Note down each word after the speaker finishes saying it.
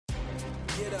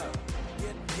get up,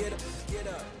 get up, get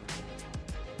up.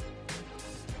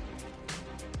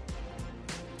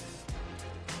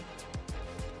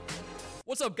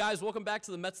 What's up, guys? Welcome back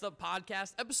to the Mets Up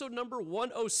Podcast, episode number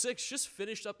 106. Just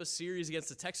finished up a series against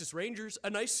the Texas Rangers. A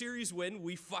nice series win.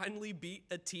 We finally beat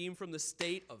a team from the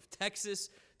state of Texas.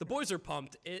 The boys are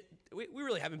pumped. We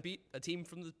really haven't beat a team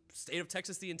from the state of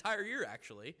Texas the entire year,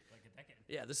 actually. Like a decade.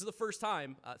 Yeah, this is the first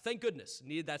time. Thank goodness.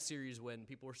 Needed that series win.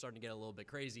 People were starting to get a little bit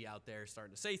crazy out there,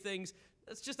 starting to say things.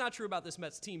 That's just not true about this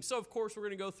Mets team. So, of course, we're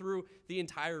going to go through the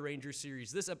entire Rangers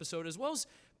series this episode, as well as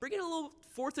bring in a little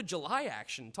 4th of July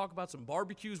action. Talk about some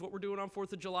barbecues, what we're doing on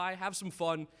 4th of July, have some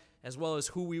fun, as well as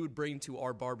who we would bring to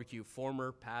our barbecue.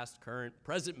 Former, past, current,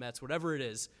 present Mets, whatever it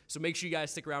is. So make sure you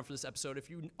guys stick around for this episode. If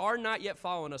you are not yet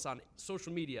following us on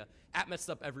social media, at Mets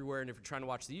Up everywhere, and if you're trying to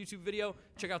watch the YouTube video,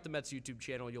 check out the Mets YouTube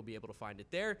channel. You'll be able to find it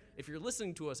there. If you're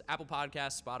listening to us, Apple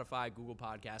Podcasts, Spotify, Google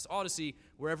Podcasts, Odyssey,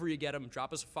 wherever you get them,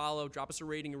 drop us a follow, drop us a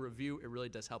rating, a review. It really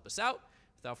does help us out.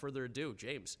 Without further ado,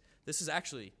 James, this is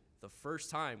actually the first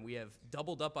time we have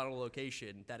doubled up on a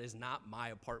location that is not my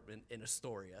apartment in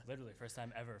Astoria. Literally, first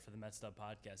time ever for the Mets Dub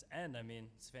podcast. And, I mean,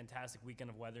 it's a fantastic weekend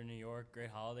of weather in New York.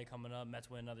 Great holiday coming up. Mets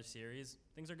win another series.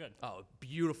 Things are good. Oh,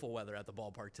 beautiful weather at the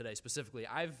ballpark today, specifically.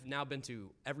 I've now been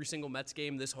to every single Mets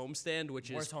game this homestand,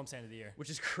 which Worst homestand of the year. Which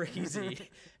is crazy.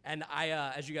 And I,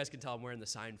 as you guys can tell, I'm wearing the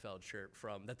Seinfeld shirt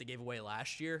that they gave away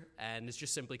last year, and it's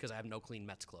just simply because I have no clean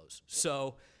Mets clothes.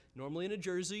 So normally in a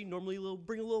jersey,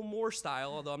 bring a little more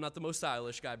style, although I'm not the most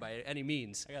stylish guy by any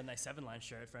means. I got a nice 7-line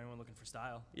shirt for anyone looking for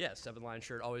style. Yeah, 7-line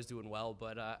shirt, always doing well.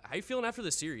 But how you feeling after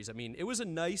the series? I mean, it was a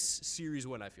nice series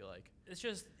win, I feel like. It's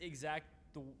just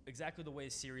exactly the way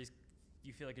the series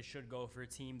you feel like it should go for a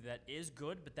team that is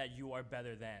good, but that you are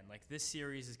better than. Like, this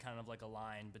series is kind of like a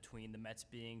line between the Mets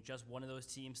being just one of those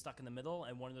teams stuck in the middle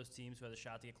and one of those teams who has a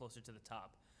shot to get closer to the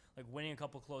top. Like, winning a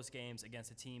couple close games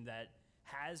against a team that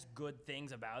has good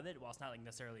things about it, while it's not like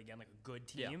necessarily, again, like a good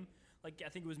team. Yeah. Like, I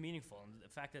think it was meaningful. And the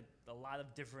fact that a lot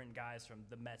of different guys from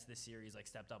the Mets this series like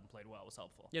stepped up and played well was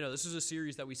helpful. You know, this is a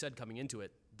series that we said coming into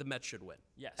it, the Mets should win.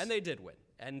 Yes. And they did win.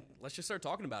 And let's just start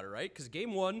talking about it, right? Because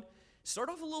game one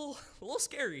started off a little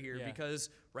scary here because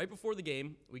right before the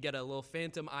game, we get a little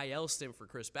phantom IL stint for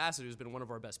Chris Bassitt, who's been one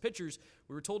of our best pitchers.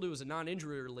 We were told it was a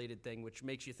non-injury related thing, which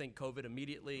makes you think COVID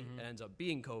immediately and ends up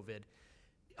being COVID.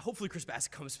 Hopefully Chris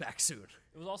Bassitt comes back soon.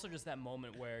 It was also just that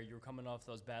moment where you were coming off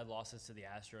those bad losses to the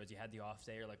Astros. You had the off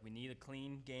day. You're like, we need a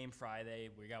clean game Friday.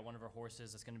 We got one of our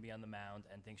horses that's going to be on the mound,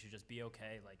 and things should just be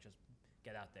okay. Like, just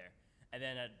get out there. And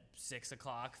then at 6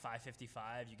 o'clock,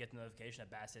 5:55, you get the notification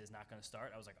that Bassitt is not going to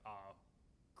start. I was like, oh,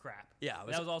 crap. Yeah.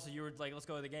 That was also, you were like, let's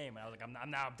go to the game. And I was like,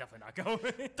 I'm definitely not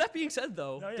going. That being said,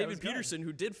 though, David good. Peterson,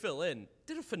 who did fill in,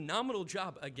 did a phenomenal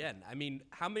job again. I mean,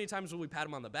 how many times will we pat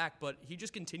him on the back? But he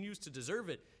just continues to deserve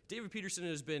it. David Peterson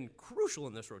has been crucial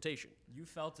in this rotation. You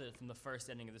felt it from the first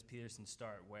inning of this Peterson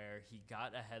start where he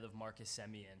got ahead of Marcus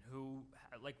Semien, who,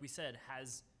 like we said,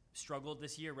 has struggled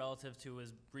this year relative to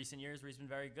his recent years where he's been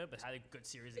very good, but had a good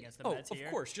series against the Mets here.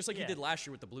 Of course, just like he did last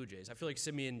year with the Blue Jays. I feel like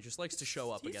Semien just likes to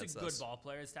show up against us. He's a good ball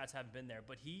player. His stats haven't been there,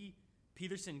 but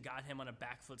Peterson got him on a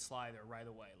back foot slider right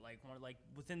away, like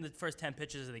within the first 10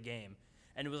 pitches of the game.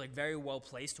 And it was like very well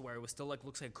placed to where it was still like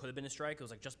looks like it could have been a strike. It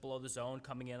was like just below the zone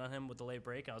coming in on him with the late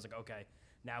break. And I was like, okay,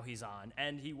 now he's on.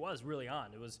 And he was really on.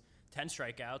 It was 10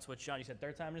 strikeouts, which, John, you said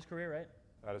third time in his career, right?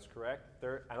 That is correct.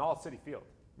 Third, and all City Field.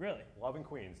 Really? Love in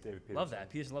Queens, David Peterson. Love that.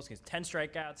 Peterson loves games. 10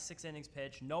 strikeouts, 6 innings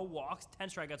pitched, no walks, 10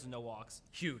 strikeouts and no walks.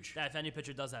 Huge. If any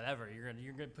pitcher does that ever,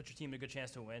 you're gonna put your team in a good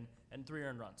chance to win, and 3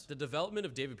 earned runs. The development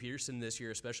of David Peterson this year,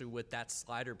 especially with that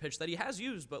slider pitch that he has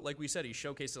used, but like we said, he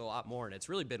showcased it a lot more, and it's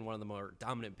really been one of the more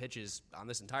dominant pitches on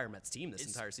this entire Mets team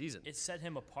entire season. It's set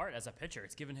him apart as a pitcher.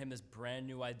 It's given him this brand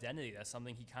new identity. That's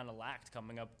something he kind of lacked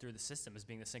coming up through the system as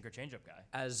being the sinker changeup guy.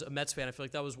 As a Mets fan, I feel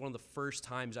like that was one of the first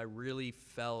times I really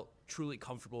felt truly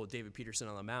comfortable with David Peterson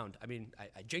on the mound. I mean,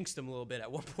 I jinxed him a little bit at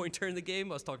one point during the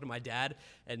game. I was talking to my dad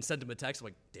and sent him a text. I'm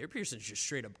like, David Peterson's just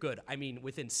straight up good. I mean,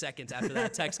 within seconds after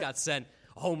that text got sent,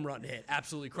 a home run hit,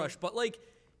 absolutely crushed. But like,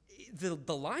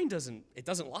 the line doesn't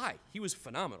lie. He was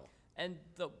phenomenal. And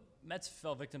the Mets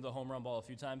fell victim to the home run ball a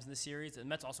few times in this series. The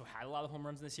Mets also had a lot of home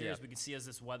runs in this series. Yeah. We can see as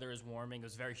this weather is warming, it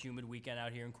was a very humid weekend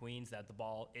out here in Queens, that the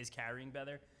ball is carrying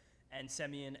better. And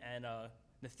Semien and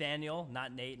Nathaniel,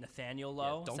 not Nate, Nathaniel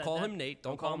Lowe. Yeah, don't call him Nate.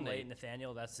 Don't call him Nate.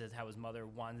 Nathaniel, that's how his mother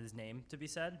wanted his name to be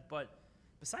said. But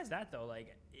besides that, though,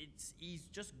 like he's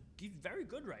very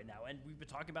good right now. And we've been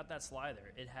talking about that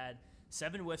slider. It had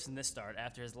 7 whiffs in this start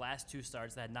after his last 2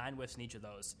 starts that had 9 whiffs in each of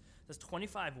those. That's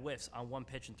 25 whiffs on 1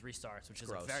 pitch in 3 starts, which is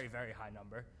gross. a very, very high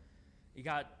number. You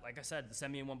got, like I said, the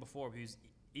Semien one before,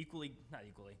 not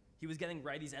equally. He was getting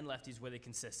righties and lefties with it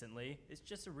consistently. It's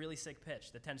just a really sick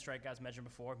pitch. The 10 strikeouts mentioned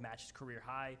before matched his career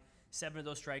high. 7 of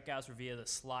those strikeouts were via the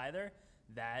slider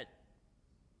that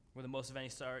were the most of any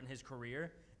start in his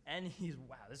career. And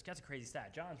wow, this guy's a crazy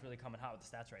stat. John's really coming hot with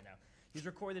the stats right now. He's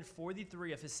recorded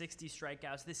 43 of his 60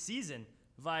 strikeouts this season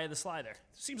via the slider.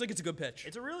 Seems like it's a good pitch.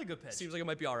 It's a really good pitch. Seems like it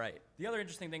might be all right. The other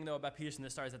interesting thing, though, about Peterson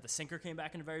this start is that the sinker came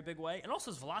back in a very big way, and also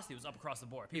his velocity was up across the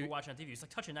board. People watching on TV, he's like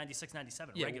touching 96,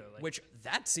 97 regularly. Which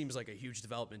that seems like a huge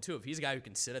development, too. If he's a guy who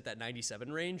can sit at that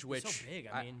 97 range, which so big.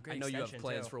 I mean, great I know you have extension,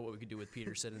 plans too. for what we could do with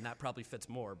Peterson, and that probably fits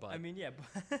more. But I mean, yeah.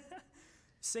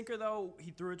 Sinker, though, he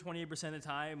threw it 28% of the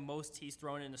time. Most he's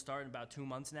thrown it in the start in about 2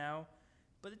 months now.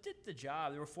 But it did the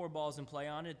job. There were 4 balls in play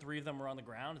on it. 3 of them were on the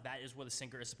ground. That is what a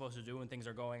sinker is supposed to do when things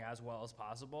are going as well as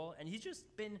possible. And he's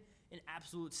just been an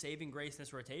absolute saving grace in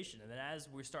this rotation. And then as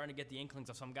we're starting to get the inklings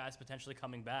of some guys potentially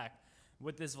coming back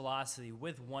with this velocity,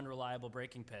 with one reliable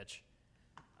breaking pitch,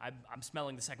 I'm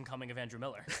smelling the second coming of Andrew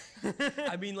Miller.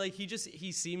 I mean, like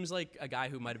he seems like a guy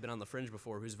who might have been on the fringe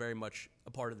before, who's very much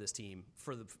a part of this team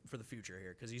for the future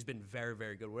here, because he's been very,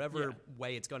 very good. Whatever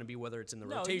way it's going to be, whether it's in the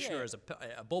rotation or as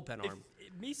a bullpen arm.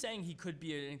 Me saying he could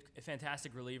be a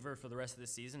fantastic reliever for the rest of the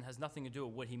season has nothing to do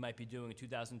with what he might be doing in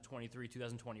 2023,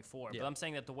 2024. But I'm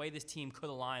saying that the way this team could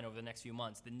align over the next few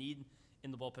months, the need in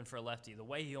the bullpen for a lefty, the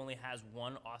way he only has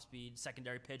one off-speed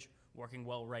secondary pitch working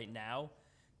well right now,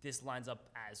 this lines up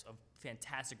as a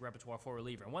fantastic repertoire for a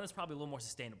reliever, and one that's probably a little more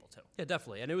sustainable, too. Yeah,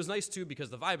 definitely. And it was nice, too, because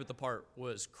the vibe at the park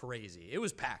was crazy. It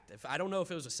was packed. I don't know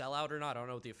if it was a sellout or not. I don't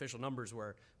know what the official numbers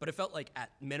were, but it felt like at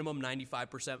minimum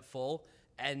 95% full,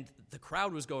 and the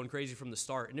crowd was going crazy from the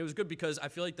start. And it was good because I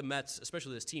feel like the Mets,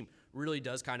 especially this team, really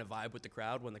does kind of vibe with the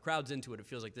crowd. When the crowd's into it, it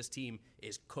feels like this team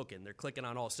is cooking. They're clicking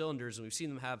on all cylinders, and we've seen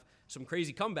them have some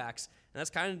crazy comebacks. And that's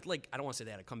kind of like, I don't want to say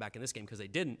they had a comeback in this game because they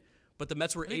didn't, but the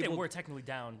Mets were able. They were technically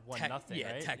down 1-0,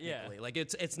 yeah, right? technically. Like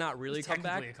it's not really It's a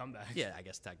comeback. technically a comeback. Yeah, I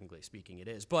guess technically speaking it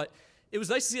is. But it was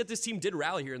nice to see that this team did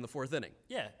rally here in the 4th inning.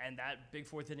 Yeah, and that big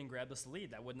 4th inning grabbed us the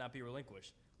lead. That would not be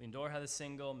relinquished. Lindor had a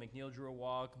single, McNeil drew a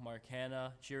walk, Mark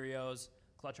Hanna, Cheerios,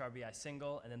 clutch RBI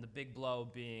single, and then the big blow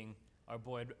being our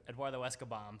boy Eduardo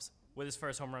Escobar with his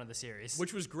first home run of the series.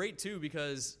 Which was great, too,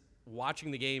 because watching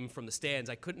the game from the stands,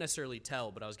 I couldn't necessarily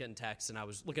tell, but I was getting texts and I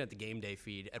was looking at the game day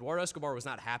feed. Eduardo Escobar was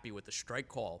not happy with the strike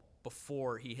call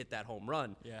before he hit that home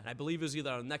run. Yeah. And I believe it was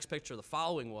either on the next pitch or the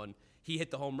following one, he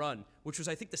hit the home run, which was,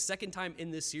 I think, the second time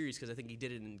in this series, because I think he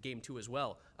did it in game 2 as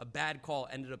well. A bad call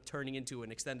ended up turning into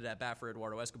an extended at-bat for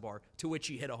Eduardo Escobar, to which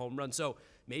he hit a home run. So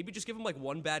maybe just give him like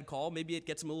one bad call. Maybe it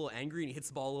gets him a little angry and he hits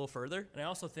the ball a little further. And I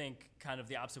also think kind of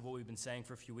the opposite of what we've been saying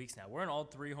for a few weeks now. We're in all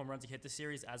 3 home runs he hit this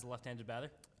series as a left-handed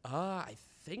batter. I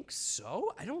think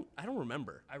so. I don't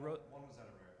remember. I wrote One was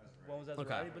Ezra. one was as Okay.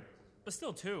 righty, but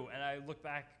still 2. And I look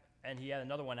back, and he had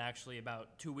another one actually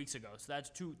about 2 weeks ago. So that's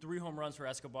 3 home runs for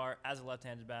Escobar as a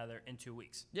left-handed batter in 2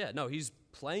 weeks. Yeah, no, he's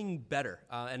playing better.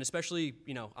 And especially,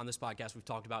 on this podcast, we've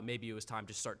talked about maybe it was time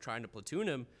to start trying to platoon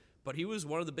him. But he was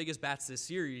one of the biggest bats this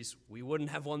series. We wouldn't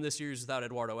have won this series without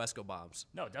Eduardo Escobar.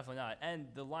 No, definitely not. And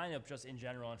the lineup just in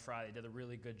general on Friday did a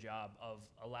really good job of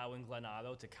allowing Glenn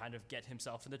Otto to kind of get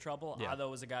himself into trouble. Yeah.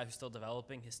 Otto is a guy who's still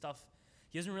developing his stuff.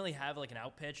 He doesn't really have like an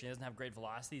out pitch. He doesn't have great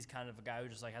velocity. He's kind of a guy who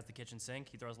just like has the kitchen sink.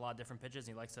 He throws a lot of different pitches.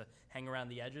 And he likes to hang around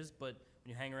the edges. But when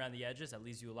you hang around the edges, that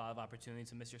leaves you a lot of opportunity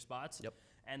to miss your spots. Yep.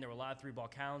 And there were a lot of 3-ball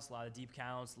counts, a lot of deep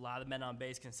counts, a lot of men on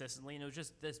base consistently. And it was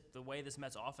just the way this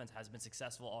Mets offense has been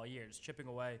successful all year, just chipping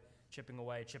away, chipping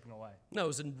away, chipping away. No, it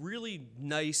was a really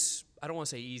nice, I don't want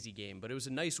to say easy game, but it was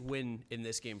a nice win in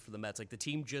this game for the Mets. Like, the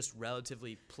team just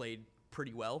relatively played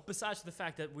pretty well. Besides the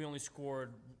fact that we only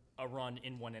scored a run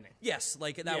in 1 inning. Yes,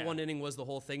 like that Yeah. one inning was the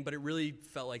whole thing, but it really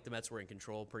felt like the Mets were in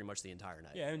control pretty much the entire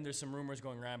night. Yeah, and there's some rumors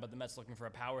going around about the Mets looking for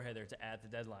a power hitter to add the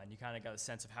deadline. You kind of got a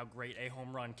sense of how great a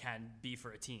home run can be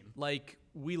for a team. Like,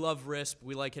 we love RISP,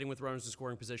 we like hitting with runners in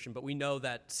scoring position, but we know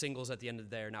that singles at the end of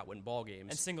the day are not winning ball games.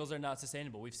 And singles are not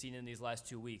sustainable. We've seen in these last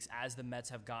 2 weeks, as the Mets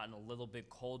have gotten a little bit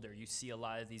colder, you see a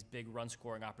lot of these big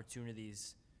run-scoring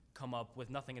opportunities come up with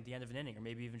nothing at the end of an inning, or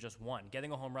maybe even just one.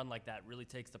 Getting a home run like that really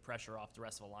takes the pressure off the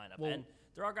rest of the lineup. Well, and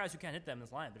there are guys who can't hit them in this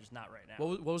lineup, but just not right now.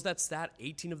 What was that stat?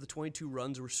 18 of the 22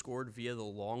 runs were scored via the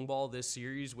long ball this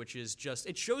series, which is just,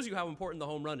 it shows you how important the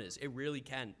home run is. It really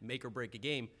can make or break a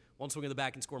game. One swing in the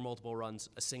back and score multiple runs.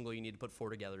 A single, you need to put 4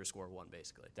 together to score 1,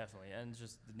 basically. Definitely, and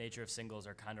just the nature of singles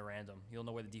are kind of random. You don't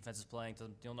know where the defense is playing.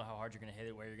 You don't know how hard you're going to hit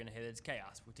it, where you're going to hit it. It's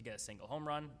chaos. To get a single home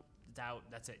run, it's out.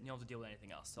 That's it. You don't have to deal with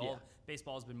anything else. So Yeah.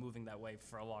 baseball has been moving that way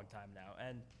for a long time now.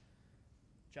 And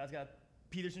John's got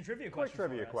Peterson trivia Quick question.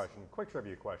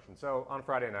 trivia question. So on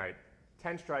Friday night,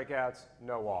 10 strikeouts,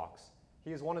 no walks.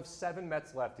 He is one of 7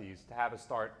 Mets lefties to have a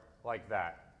start like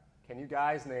that. Can you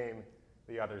guys name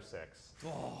the other 6?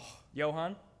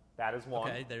 Johan, That is one.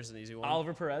 Okay, there's an easy one.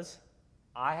 Oliver Perez.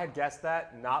 I had guessed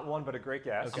that. Not one, but a great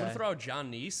guess. I'm gonna throw out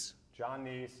John Neese. John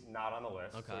Neese, not on the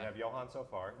list. So Okay. we have Johan so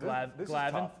far. This is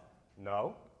Glavine? tough.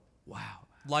 No. Wow.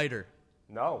 Lighter.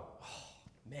 No.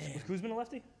 Was Kuzman a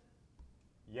lefty?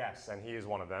 Yes, and he is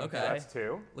one of them. Okay. That's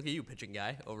 2. Look at you, pitching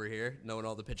guy over here, knowing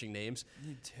all the pitching names.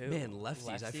 Two. Man,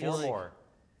 lefties. I Lefties? feel 4 like more.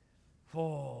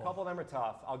 Oh. A couple of them are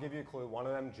tough. I'll give you a clue. One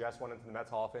of them just went into the Mets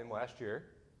Hall of Fame last year.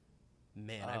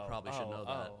 man, I probably should know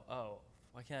that.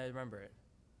 Why can't I remember it?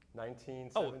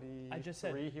 1973 I just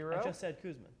said hero. I just said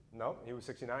Kuzman. No, he was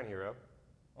 69 hero.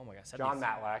 Oh my God, John 70.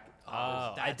 Matlack. Oh,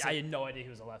 I That's had no idea he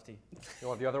was a lefty. You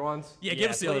want the other ones? Yeah,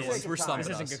 give us the other please. ones. We're Take your stumping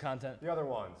This time. isn't us. good content. The other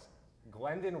ones.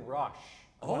 Glendon Rush.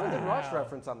 Glendon Rush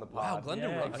reference on the pod. Wow,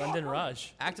 Glendon Rush. Glendon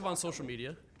Rush. Active on social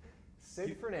media.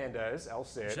 Sid Fernandez, El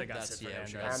Cid. Should've got That's- Sid yeah,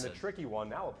 Fernandez. sure. And the Sid. tricky one,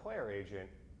 now a player agent,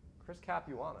 Chris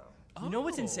Capuano. You know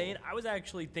what's Oh. insane? I was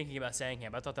actually thinking about saying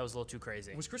him. I thought that was a little too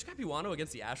crazy. Was Chris Capuano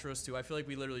against the Astros too? I feel like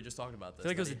we literally just talked about this. I feel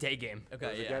like it was a that he- day game. It was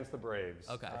Okay, yeah. against the Braves.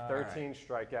 Okay. A 13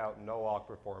 strikeout, no walk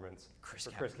performance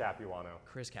for Chris Capuano.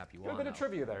 Chris Capuano. Good bit of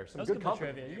trivia there. Some That was good a good bit of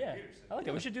company. trivia. Yeah, I like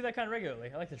it. We should do that kind of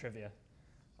regularly. I like the trivia.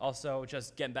 Also,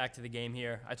 just getting back to the game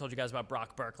here, I told you guys about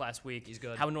Brock Burke last week. He's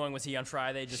good. How annoying was he on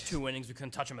Friday? Just 2 innings, we couldn't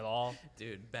touch him at all.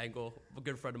 Dude, Bengal, a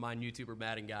good friend of mine, YouTuber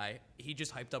Madden guy, he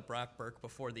just hyped up Brock Burke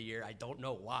before the year. I don't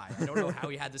know why. I don't know how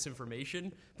he had this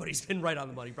information, but he's been right on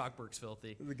the money. Brock Burke's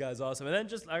filthy. The guy's awesome. And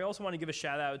then I also want to give a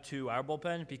shout out to our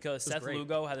bullpen because Seth great.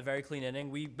 Lugo had a very clean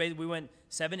inning. We went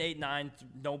 7, 8, 9,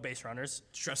 no base runners,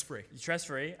 Stress free. stress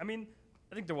free. I mean,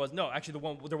 I think there was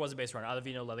there was a base runner.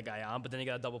 Ottavino let the guy on, but then he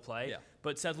got a double play. Yeah.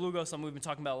 But Seth Lugo, something we've been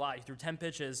talking about a lot. He threw 10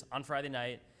 pitches on Friday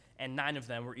night, and 9 of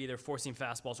them were either four-seam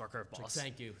fastballs or curveballs.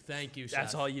 Thank you.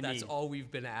 That's Seth. all you That's need. all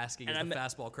we've been asking And is the I'm-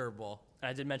 fastball curveball. And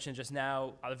I did mention just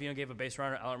now, Ottavino gave a base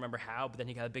runner. I don't remember how, but then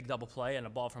he got a big double play and a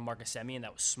ball from Marcus Semien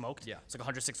that was smoked. Yeah. It's like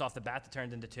 106 off the bat that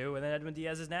turned into 2, and then Edwin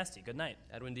Diaz is nasty. Good night.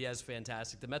 Edwin Diaz,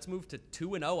 fantastic. The Mets moved to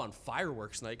 2-0 on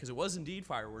fireworks night because it was indeed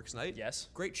fireworks night. Yes.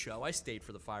 Great show. I stayed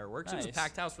for the fireworks. It was a Nice.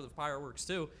 packed house for the fireworks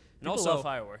too. And People also love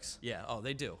fireworks. Yeah, oh,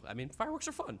 they do. I mean, fireworks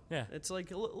are fun. Yeah. It's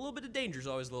like a little bit of danger is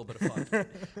always a little bit of fun.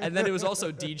 And then it was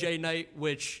also DJ night,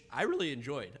 which I really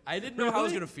enjoyed. I didn't know how I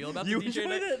was Really? going to feel about You the DJ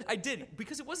night. enjoyed it? I did,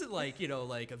 because it wasn't like,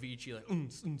 like Avicii, like,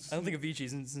 I don't think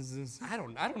Avicii's. I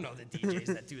don't know the DJs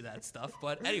that do that stuff,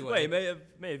 but anyway. Wait,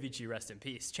 may Avicii rest in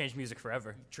peace. Changed music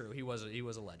forever. True, he was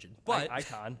a legend. But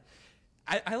Icon.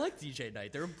 I like DJ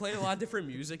Night. They were playing a lot of different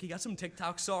music. He got some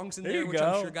TikTok songs in There there, you which go.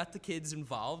 I'm sure got the kids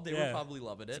involved. They were Yeah. probably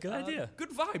loving it. It's a good idea.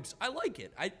 Good vibes. I like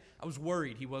it. I was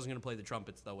worried he wasn't going to play the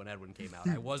trumpets, though, when Edwin came out.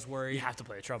 I was worried. You have to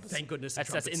play the trumpets. Thank goodness the That's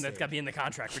trumpets got to stayed. be in the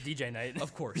contract for DJ night.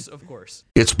 Of course, of course.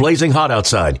 It's blazing hot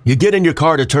outside. You get in your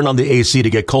car to turn on the AC to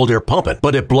get cold air pumping,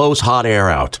 but it blows hot air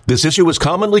out. This issue is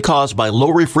commonly caused by low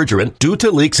refrigerant due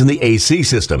to leaks in the AC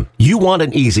system. You want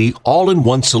an easy,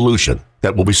 all-in-one solution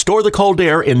that will restore the cold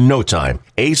air in no time.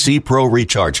 AC Pro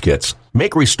Recharge Kits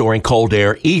make restoring cold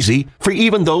air easy for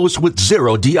even those with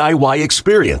zero DIY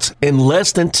experience in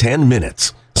less than 10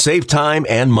 minutes. Save time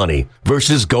and money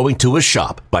versus going to a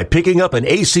shop by picking up an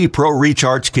AC Pro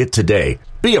Recharge Kit today.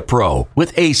 Be a pro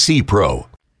with AC Pro.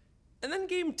 And then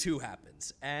game 2 happens.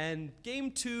 And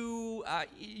game 2,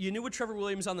 you knew with Trevor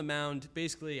Williams on the mound.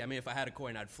 Basically, I mean, if I had a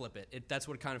coin, I'd flip it. That's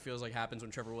what it kind of feels like happens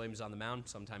when Trevor Williams is on the mound.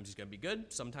 Sometimes he's going to be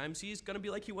good. Sometimes he's going to be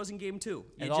like he was in game 2. You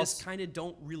And just also- kind of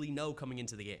don't really know coming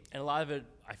into the game. And a lot of it,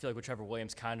 I feel like with Trevor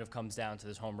Williams, kind of comes down to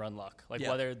this home run luck. Like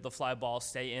Yeah. whether the fly balls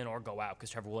stay in or go out,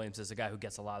 because Trevor Williams is a guy who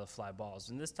gets a lot of fly balls.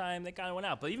 And this time, they kind of went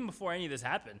out. But even before any of this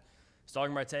happened,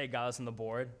 Starling Marte got us on the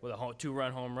board with a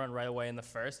 2-run home run right away in the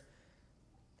first.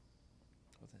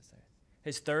 What's that say?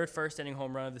 His third first-inning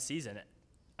home run of the season.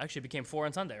 Actually, it became 4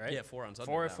 on Sunday, right? Yeah, 4 on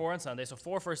Sunday Four, now. 4 on Sunday. So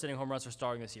 4 first-inning home runs for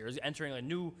Starling this year. He's entering a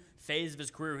new phase of his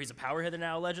career. He's a power hitter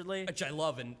now, allegedly. Which I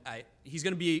love, and he's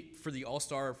going to be for the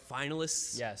All-Star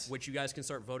finalists, Yes. which you guys can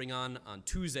start voting on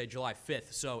Tuesday, July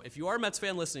 5th. So if you are a Mets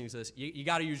fan listening to this, you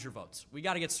got to use your votes. We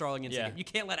got to get Starling into the Yeah. game. You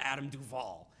can't let Adam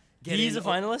Duvall get He's in. a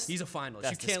finalist? He's a finalist.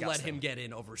 That's you can't let disgusting. him get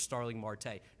in over Starling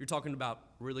Marte. You're talking about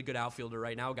really good outfielder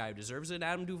right now, a guy who deserves it,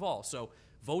 Adam Duvall. So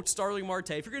vote Starling Marte.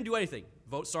 If you're going to do anything,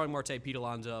 vote Starling Marte, Pete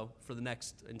Alonso for the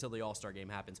next, until the All-Star game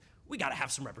happens. We got to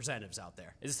have some representatives out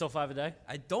there. Is it still 5 a day?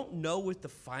 I don't know with the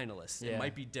finalists. It Yeah.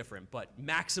 might be different, but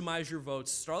maximize your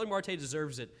votes. Starling Marte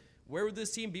deserves it. Where would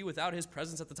this team be without his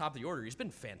presence at the top of the order? He's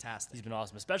been fantastic. He's been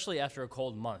awesome, especially after a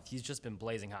cold month. He's just been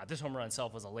blazing hot. This home run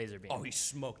itself was a laser beam. Oh, he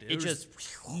smoked it. It There was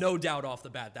no doubt off the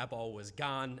bat that ball was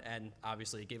gone, and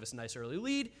obviously it gave us a nice early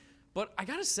lead. But I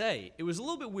gotta say, it was a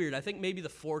little bit weird. I think maybe the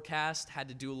forecast had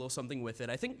to do a little something with it.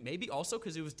 I think maybe also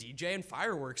because it was DJ and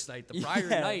fireworks night the prior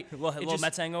night. A little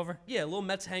Mets hangover? Yeah, a little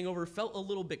Mets hangover. Felt a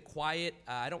little bit quiet.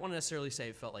 I don't want to necessarily say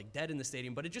it felt like dead in the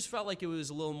stadium, but it just felt like it was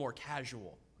a little more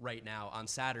casual right now on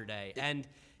Saturday. And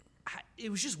it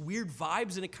was just weird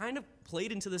vibes, and it kind of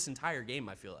played into this entire game,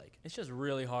 I feel like. It's just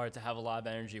really hard to have a lot of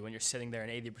energy when you're sitting there in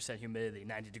 80% humidity,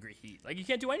 90-degree heat. Like, you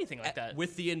can't do anything like that.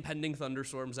 With the impending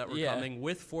thunderstorms that were coming,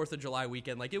 with 4th of July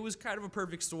weekend, like, it was kind of a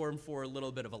perfect storm for a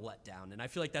little bit of a letdown, and I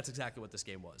feel like that's exactly what this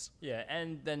game was. Yeah,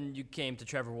 and then you came to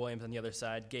Trevor Williams on the other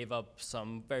side, gave up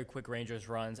some very quick Rangers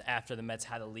runs after the Mets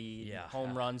had a lead. Yeah.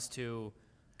 Home runs to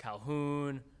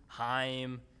Calhoun,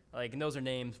 Heim. Like, and those are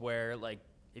names where, like,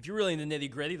 if you're really in the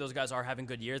nitty-gritty, those guys are having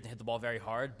good years and hit the ball very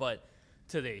hard, but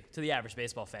to the average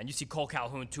baseball fan, you see Cole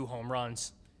Calhoun 2 home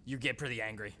runs, you get pretty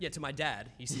angry. Yeah, to my dad,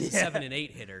 he sees a 7 and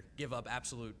 8 hitter give up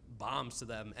absolute bombs to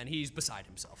them, and he's beside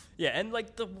himself. Yeah, and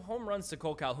like the home runs to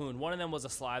Cole Calhoun, one of them was a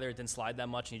slider, it didn't slide that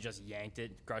much, and he just yanked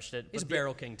it, crushed it. He's a But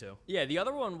barrel king, too. Yeah, the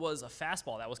other one was a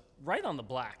fastball that was right on the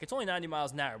black. It's only 90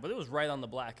 miles an hour, but it was right on the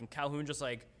black, and Calhoun just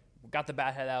like got the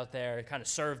bat head out there, kind of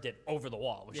served it over the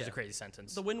wall, which is a crazy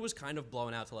sentence. The wind was kind of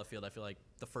blowing out to left field, I feel like,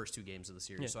 the first 2 games of the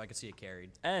series, so I could see it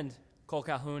carried. And Cole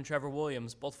Calhoun, Trevor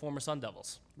Williams, both former Sun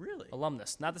Devils. Really?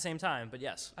 Alumnus. Not the same time, but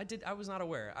yes. I was not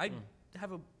aware. I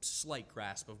have a slight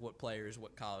grasp of what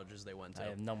colleges they went to. I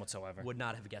have none whatsoever. Would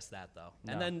not have guessed that, though.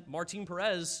 No. And then Martin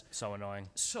Perez, So annoying.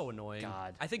 so annoying.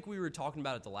 God. I think we were talking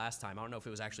about it the last time. I don't know if it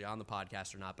was actually on the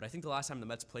podcast or not, but I think the last time the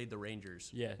Mets played the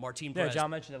Rangers, Martin Perez. Yeah,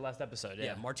 John mentioned it last episode.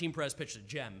 Yeah, Martin Perez pitched a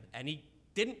gem, and he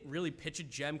didn't really pitch a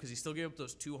gem because he still gave up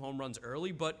those 2 home runs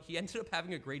early, but he ended up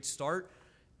having a great start.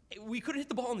 We couldn't hit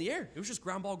the ball in the air. It was just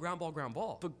ground ball, ground ball, ground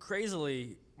ball. But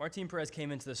crazily, Martin Perez came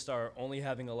into the start only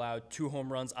having allowed 2 home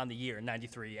runs on the year in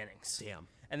 93 innings. Damn.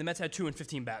 And the Mets had 2 and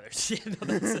 15 batters.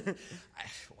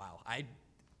 Wow.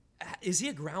 Is he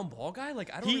a ground ball guy?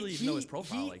 Like, I don't really know his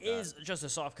profile like that. He is just a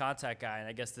soft contact guy, and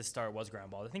I guess this start was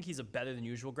ground ball. I think he's a better than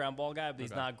usual ground ball guy, but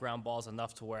he's not ground balls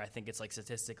enough to where I think it's like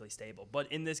statistically stable.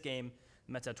 But in this game,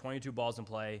 the Mets had 22 balls in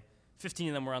play. 15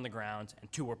 of them were on the ground,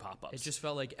 and 2 were pop-ups. It just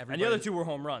felt like And everybody... the other 2 were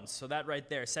home runs. So that right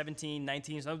there, 17,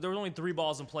 19. So there were only 3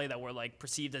 balls in play that were like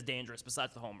perceived as dangerous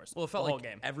besides the homers. Well, it felt the whole like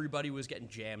game. everybody was getting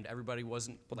jammed. Everybody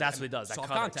wasn't... Well, that's what he does, that Soft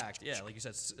cutter. contact. Yeah, like you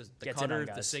said, the Gets in on cutter,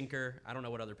 the guys. sinker. I don't know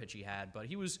what other pitch he had, but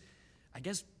he was, I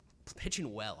guess,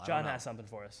 pitching well. I John don't know. has something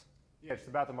for us. Yeah, just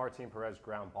about the Martin Perez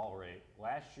ground ball rate.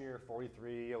 Last year,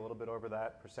 43, a little bit over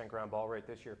that % ground ball rate.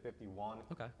 This year, 51.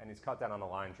 Okay. And he's cut down on the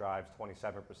line drives,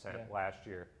 27% last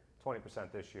year,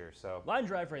 20% this year. So Line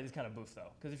drive rate is kind of boof, though.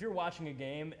 Because if you're watching a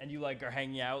game and you like are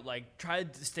hanging out, like try to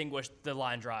distinguish the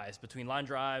line drives between line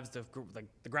drives, the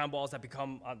ground balls that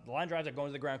become the line drives that go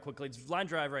into the ground quickly. Line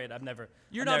drive rate, I've never.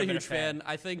 You're I've not never a been huge fan.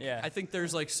 I think Yeah. I think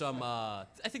there's like some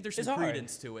It's hard.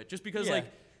 credence to it, just because Yeah.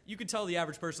 like you can tell the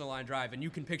average person a line drive and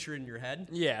you can picture it in your head.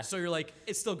 Yeah. So you're like,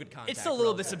 it's still good contact. It's still a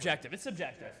little bit relatively. subjective. It's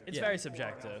subjective. It's Yeah. very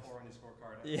subjective. on the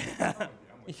scorecard. Yeah.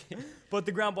 But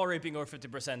the ground ball rate being over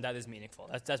 50%, that is meaningful.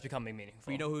 That's becoming meaningful.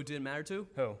 But you know who it didn't matter to?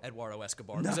 Who? Eduardo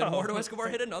Escobar. Because Eduardo Escobar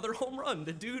hit another home run.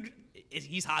 The dude,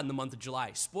 he's hot in the month of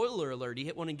July. Spoiler alert, he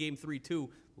hit one in Game 3,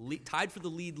 too. Tied for the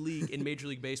lead league in Major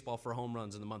League Baseball for home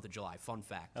runs in the month of July. Fun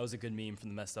fact. That was a good meme from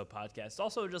the Messed Up podcast.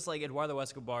 Also, just like Eduardo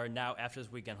Escobar, now after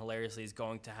this weekend, hilariously, is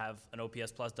going to have an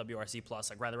OPS plus, WRC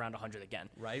plus, like right around 100 again.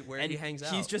 Right, where and he hangs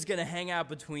He's out. just going to hang out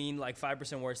between like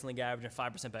 5% worse than league average and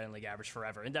 5% better than league average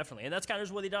forever, indefinitely. And that's kind of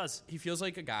just what he does. He feels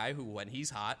like a guy who, when he's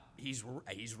hot, he's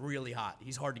really hot.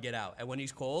 He's hard to get out. And when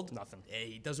he's cold, Nothing.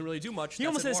 He doesn't really do much. He That's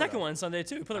almost hit a Eduardo. second one Sunday,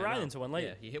 too. He put a I ride know. into one late.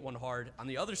 Yeah, he hit one hard. On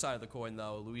the other side of the coin,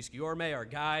 though, Luis Guillorme, our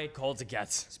guy, Cold to get.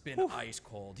 it's been ice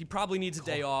cold. He probably needs a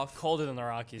day off. Colder than the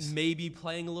Rockies. Maybe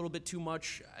playing a little bit too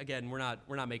much. Again, we're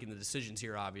not making the decisions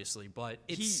here, obviously, but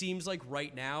it seems like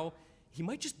right now he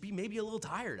might just be maybe a little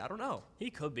tired. I don't know. He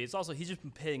could be. It's also, he's just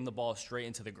been hitting the ball straight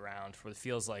into the ground for it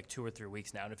feels like 2 or 3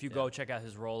 weeks now. And if you go check out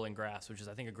his rolling graphs, which is,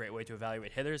 I think, a great way to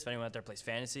evaluate hitters, if anyone out there plays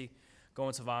fantasy, go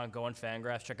on Savant, go on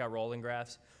Fangraphs, check out rolling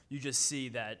graphs. You just see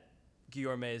that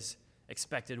Guillorme's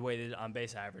expected weighted on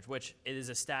base average, which it is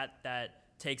a stat that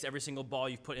takes every single ball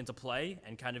you've put into play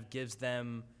and kind of gives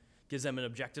them an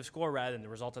objective score rather than the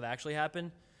result that actually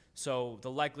happened. So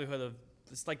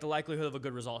it's like the likelihood of a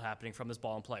good result happening from this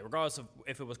ball in play, regardless of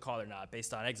if it was called or not,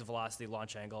 based on exit velocity,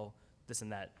 launch angle, this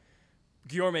and that.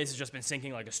 Guillorme's has just been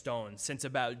sinking like a stone since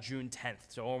about June 10th,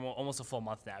 so almost a full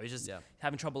month now. He's just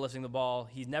having trouble lifting the ball.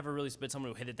 He's never really been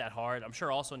someone who hit it that hard. I'm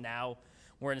sure also now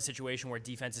we're in a situation where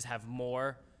defenses have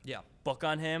more book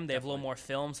on him. They have a little more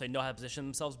film, so they know how to position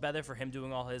themselves better for him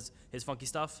doing all his funky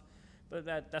stuff. But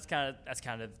that's kind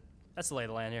of That's the lay of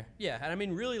the land here. Yeah, and I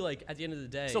mean, really, like, at the end of the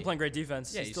day... Still playing great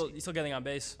defense. Yeah, he's still getting on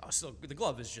base. Oh, still, the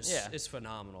glove is just is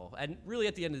phenomenal. And really,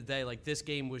 at the end of the day, like, this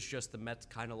game was just the Mets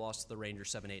kind of lost to the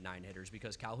Rangers 7-8-9 hitters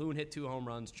because Calhoun hit 2 home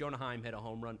runs, Jonah Heim hit a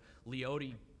home run,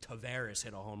 Leody Taveras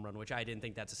hit a home run, which I didn't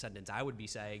think that's a sentence I would be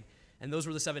saying. And those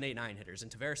were the 7-8-9 hitters.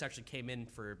 And Taveras actually came in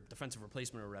for defensive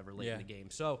replacement or whatever late in the game.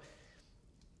 So...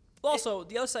 Also,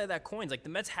 the other side of that coin is, like, the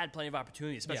Mets had plenty of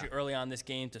opportunities, especially early on in this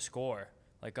game, to score.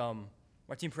 Like,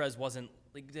 Martin Perez wasn't...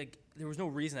 Like, there was no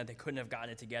reason that they couldn't have gotten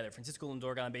it together. Francisco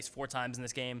Lindor got on base 4 times in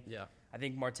this game. Yeah. I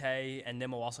think Marte and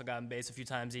Nimmo also got on base a few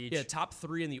times each. Yeah, top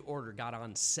 3 in the order got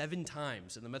on 7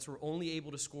 times, and the Mets were only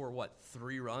able to score,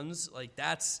 3 runs? Like,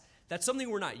 that's something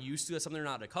we're not used to. That's something we're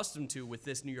not accustomed to with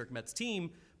this New York Mets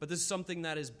team, but this is something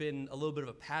that has been a little bit of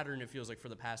a pattern, it feels like, for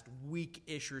the past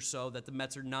week-ish or so, that the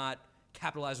Mets are not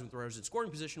capitalizing with runners in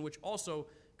scoring position, which also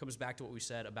comes back to what we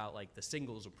said about, like, the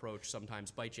singles approach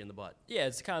sometimes bites you in the butt. Yeah,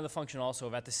 it's kind of the function also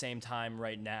of, at the same time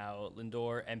right now,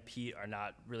 Lindor and Pete are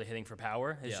not really hitting for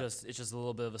power. It's just a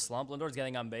little bit of a slump. Lindor's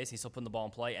getting on base, he's still putting the ball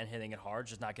in play and hitting it hard,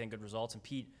 just not getting good results. And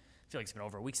Pete, I feel like it's been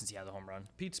over a week since he had the home run.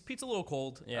 Pete's a little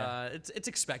cold. Yeah. It's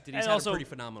expected. He's And had also, a pretty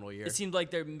phenomenal year. It seemed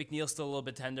like McNeil's still a little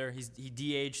bit tender. He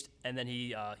DH'd, and then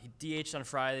he DH'd on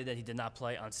Friday, then he did not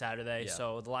play on Saturday. Yeah.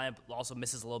 So the lineup also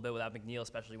misses a little bit without McNeil,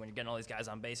 especially when you're getting all these guys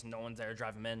on base and no one's there to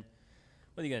drive him in.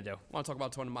 What are you going to do? I want to talk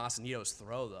about Tony Massanito's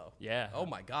throw, though. Yeah. Oh,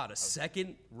 my God. A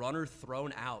second runner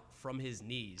thrown out from his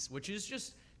knees, which is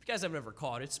just, if you guys haven't ever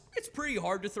caught it, it's pretty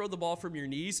hard to throw the ball from your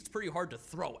knees. It's pretty hard to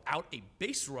throw out a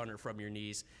base runner from your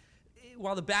knees.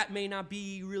 While the bat may not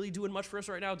be really doing much for us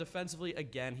right now defensively,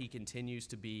 again, he continues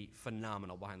to be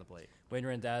phenomenal behind the plate. Wayne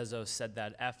Randazzo said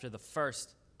that after the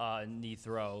first knee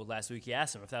throw last week, he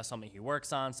asked him if that's something he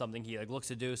works on, something he looks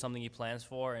to do, something he plans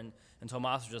for, and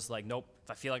Tomas was just like, nope,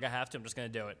 if I feel like I have to, I'm just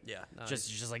going to do it. Yeah. No,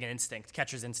 just like an instinct,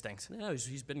 catcher's instinct. Yeah,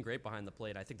 he's been great behind the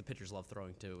plate. I think the pitchers love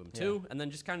throwing to him, too. And then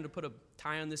just kind of to put a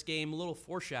tie on this game, a little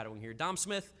foreshadowing here. Dom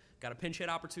Smith got a pinch hit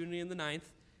opportunity in the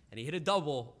 9th, and he hit a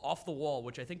double off the wall,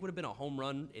 which I think would have been a home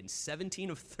run in 17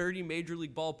 of 30 Major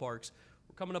League ballparks.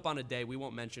 We're coming up on a day. We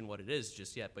won't mention what it is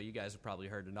just yet, but you guys have probably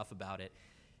heard enough about it.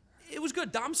 It was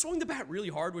good. Dom swung the bat really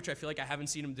hard, which I feel like I haven't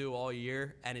seen him do all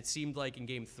year, and it seemed like in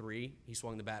Game 3 he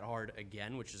swung the bat hard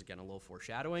again, which is, again, a little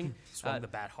foreshadowing. Swung the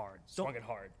bat hard. Swung it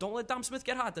hard. Don't let Dom Smith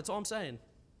get hot. That's all I'm saying.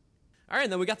 All right,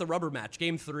 and then we got the rubber match,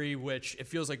 Game 3, which it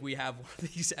feels like we have one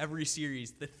of these every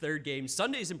series. The third game,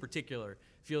 Sundays in particular,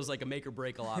 feels like a make or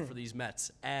break a lot for these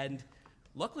Mets. And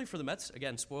luckily for the Mets,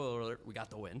 again, spoiler alert, we got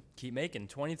the win. Keep making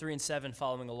 23-7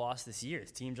 following a loss this year.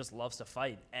 His team just loves to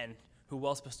fight. And who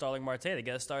else but Starling Marte? They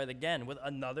get us started again with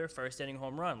another first-inning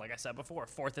home run. Like I said before,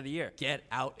 4th of the year. Get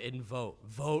out and vote.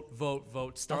 Vote, vote,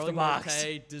 vote. Starling box.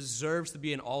 Marte deserves to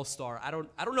be an all-star. I don't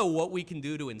know what we can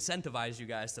do to incentivize you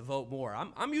guys to vote more.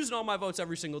 I'm using all my votes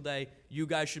every single day. You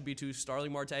guys should be too.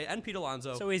 Starling Marte and Pete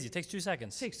Alonso. So easy. It takes 2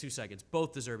 seconds. Takes 2 seconds.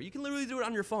 Both deserve it. You can literally do it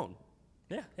on your phone.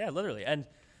 Yeah, literally. And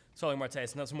Starling Marte,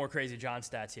 some more crazy John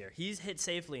stats here. He's hit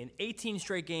safely in 18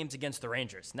 straight games against the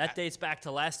Rangers. And that dates back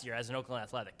to last year as an Oakland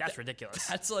Athletic. That's ridiculous.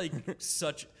 That's like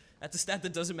that's a stat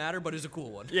that doesn't matter, but is a cool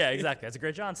one. Yeah, exactly. That's a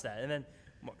great John stat. And then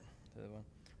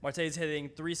Marte's hitting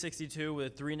 .362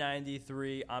 with a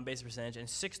 .393 on-base percentage and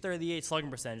 .638 slugging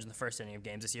percentage in the first inning of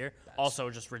games this year. Also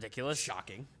just ridiculous.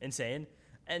 Shocking. Insane.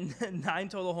 And 9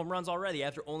 total home runs already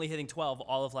after only hitting 12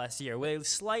 all of last year, with a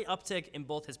slight uptick in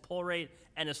both his pull rate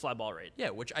and his fly ball rate. Yeah,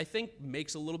 which I think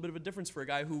makes a little bit of a difference for a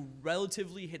guy who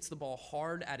relatively hits the ball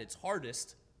hard at its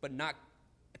hardest, but not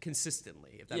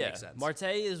consistently, if that makes sense. Marte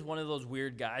is one of those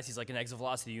weird guys. He's like an exit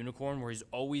velocity unicorn where he's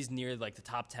always near like the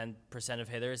top 10% of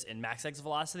hitters in max exit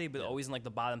velocity, but always in like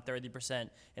the bottom 30%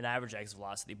 in average exit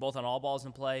velocity, both on all balls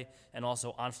in play and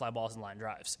also on fly balls and line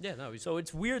drives. Yeah, no. So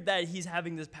it's weird that he's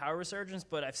having this power resurgence,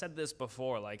 but I've said this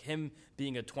before, like him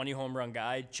being a 20 home run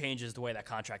guy changes the way that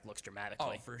contract looks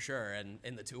dramatically. Oh, for sure. And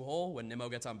in the 2-hole, when Nimmo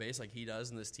gets on base like he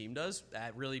does and this team does,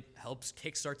 that really helps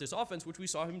kickstart this offense, which we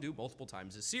saw him do multiple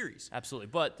times this series. Absolutely.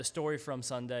 But the story from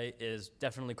Sunday is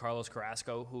definitely Carlos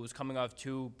Carrasco, who was coming off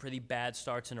 2 pretty bad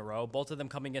starts in a row. Both of them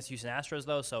coming against Houston Astros,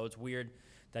 though, so it's weird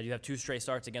that you have 2 straight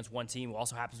starts against one team who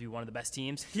also happens to be one of the best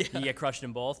teams. Yeah. You get crushed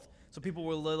in both. So people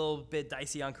were a little bit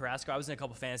dicey on Carrasco. I was in a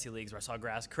couple fantasy leagues where I saw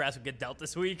Carrasco get dealt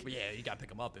this week. But yeah, you got to pick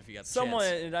him up if you got the Someone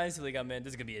chance. in a dynasty league I'm in,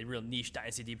 this is going to be a real niche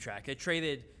dynasty deep track. They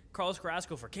traded Carlos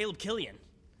Carrasco for Caleb Killian.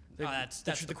 That's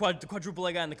the quadruple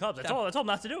A guy in the Cubs. I told him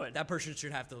not to do it. That person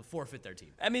should have to forfeit their team.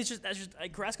 I mean,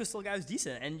 Carrasco's still a guy who's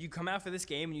decent, and you come out for this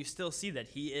game and you still see that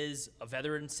he is a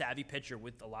veteran, savvy pitcher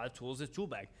with a lot of tools in his tool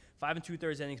bag. 5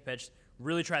 2/3 innings pitched.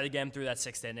 Really tried to get him through that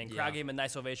 6th inning. Crowd gave him a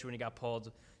nice ovation when he got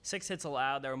pulled. 6 hits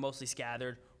allowed. They were mostly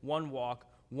scattered. 1 walk,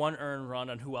 one earned run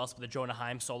on who else but the Jonah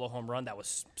Heim solo home run that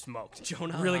was smoked.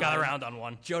 Jonah really got Heim. around on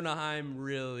one. Jonah Heim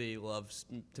really loves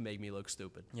to make me look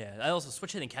stupid. Yeah, I also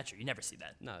switch hitting catcher. You never see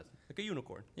that. No, like a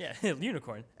unicorn. Yeah,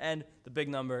 unicorn. And the big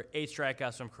number, 8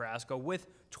 strikeouts from Carrasco with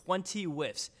 20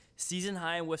 whiffs. Season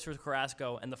high in whiffs for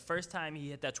Carrasco, and the first time he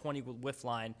hit that 20 whiff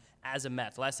line as a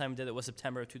Met. The last time he did it was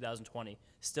September of 2020,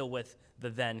 still with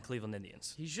the then Cleveland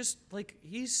Indians. He's just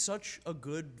he's such a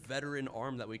good veteran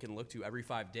arm that we can look to every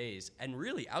 5 days. And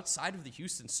really, outside of the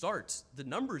Houston starts, the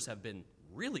numbers have been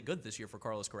really good this year for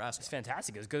Carlos Carrasco. It's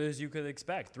fantastic, as good as you could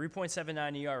expect.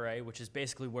 3.79 ERA, which is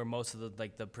basically where most of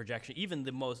the projection, even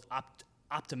the most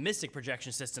optimistic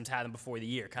projection systems had him before the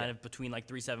year, kind of between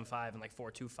 3.75 and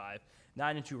 4.25.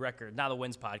 9-2 record, not a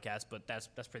wins podcast, but that's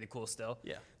pretty cool still.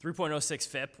 Yeah. 3.06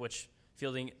 FIP, which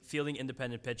fielding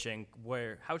independent pitching.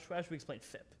 How should we explain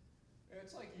FIP?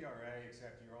 It's like ERA,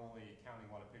 except you're only counting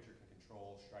what a pitcher can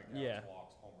control: strikeouts,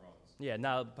 walks, home runs. Yeah,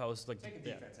 not opposed Taking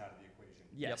defense out of the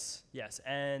equation. Yes,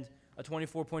 and a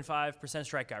 24.5%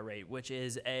 strikeout rate, which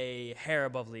is a hair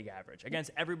above league average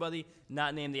against everybody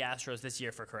not named the Astros this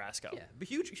year for Carrasco. Yeah, but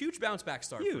huge bounce back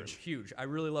start. Huge. For him. Huge. I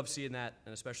really love seeing that,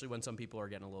 and especially when some people are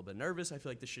getting a little bit nervous. I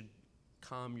feel like this should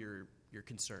calm your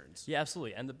concerns. Yeah,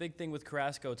 absolutely. And the big thing with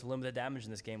Carrasco to limit the damage in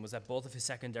this game was that both of his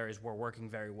secondaries were working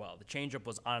very well. The changeup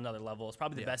was on another level. It's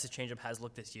probably the best his changeup has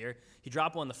looked this year. He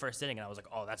dropped one in the first inning, and I was like,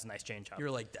 oh, that's a nice changeup.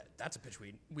 You're like, that's a pitch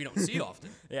we don't see often.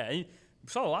 Yeah, and we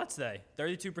saw a lot today.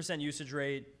 32% usage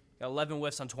rate, got 11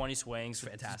 whiffs on 20 swings.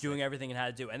 Fantastic. He's doing everything it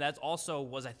had to do. And that also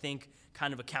was, I think,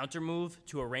 kind of a counter move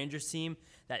to a Rangers team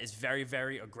that is very,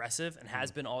 very aggressive and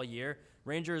has been all year.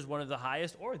 Rangers one of the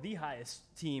highest or the highest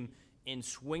team in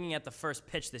swinging at the first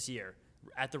pitch this year,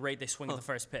 at the rate they swing at the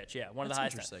first pitch. Yeah, one of the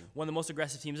That's highest. interesting. One of the most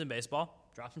aggressive teams in baseball.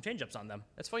 Drop some changeups on them.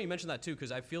 That's funny you mentioned that too,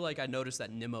 because I feel like I noticed that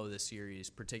Nimmo this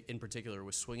series in particular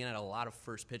was swinging at a lot of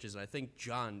first pitches, and I think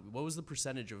John, what was the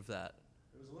percentage of that?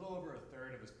 It was a little over a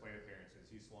third of his plate appearances.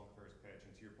 He swung first pitch.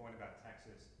 And to your point about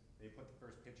Texas, they put the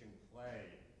first pitch in play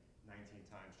 19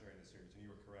 times during the series, and you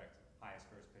were correct. Highest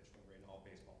first pitch rate in all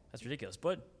baseball. That's ridiculous.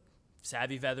 But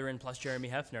savvy veteran plus Jeremy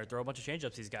Hefner throw a bunch of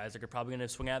changeups. These guys are probably going to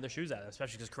swing out of their shoes at him,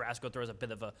 especially because Carrasco throws a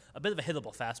bit of a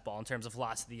hittable fastball in terms of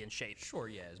velocity and shape. Sure,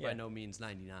 yeah, it's by no means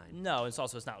 99. No, it's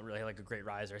not really like a great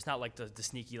riser. It's not like the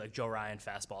sneaky Joe Ryan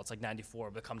fastball. It's like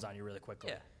 94, but it comes on you really quickly.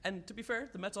 Yeah, and to be fair,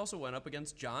 the Mets also went up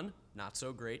against John. Not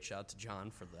so great. Shout out to John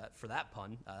for that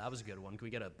pun. That was a good one. Can we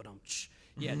get a ba-dum-tsh?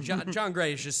 Yeah, John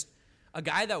Gray is just a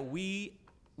guy that we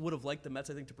would have liked the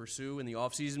Mets, I think, to pursue in the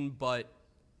offseason, but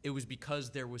it was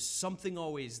because there was something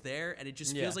always there, and it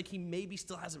just feels like he maybe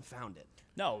still hasn't found it.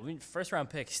 No, I mean, first-round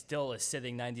pick still is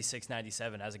sitting 96,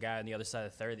 97 as a guy on the other side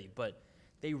of 30, but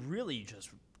they really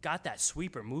just got that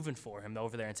sweeper moving for him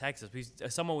over there in Texas.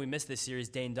 Someone we missed this series,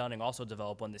 Dane Dunning, also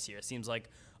developed one this year. It seems like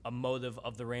a motive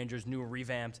of the Rangers' new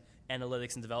revamped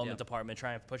analytics and development department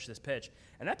trying to push this pitch.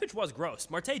 And that pitch was gross.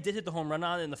 Marte did hit the home run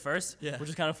on it in the first, which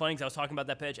is kind of funny because I was talking about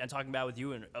that pitch and talking about it with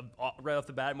you, and right off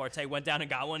the bat, Marte went down and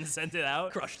got one and sent it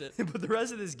out. Crushed it. But the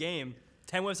rest of this game,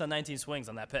 10 whiffs on 19 swings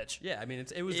on that pitch. Yeah, I mean,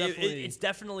 it was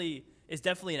definitely... It's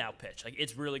definitely an out pitch.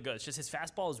 It's really good. It's just his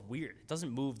fastball is weird. It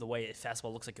doesn't move the way his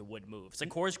fastball looks like it would move. It's like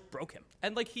Coors broke him.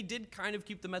 And he did kind of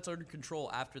keep the Mets under control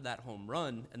after that home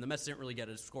run, and the Mets didn't really get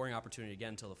a scoring opportunity again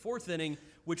until the fourth inning,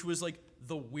 which was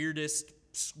the weirdest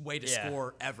way to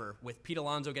score ever, with Pete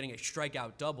Alonso getting a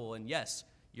strikeout double. And yes,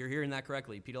 you're hearing that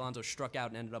correctly. Pete Alonso struck out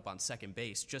and ended up on second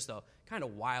base. Just a kind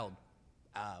of wild.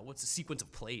 What's the sequence of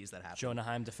plays that happened? Jonah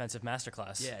Heim defensive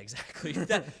masterclass. Yeah, exactly.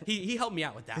 He helped me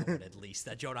out with that one, at least,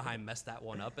 that Jonah Heim messed that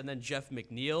one up. And then Jeff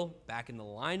McNeil back in the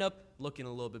lineup, looking a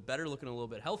little bit better, looking a little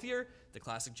bit healthier. The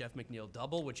classic Jeff McNeil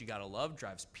double, which you got to love,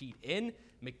 drives Pete in.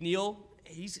 McNeil,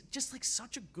 he's just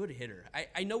such a good hitter.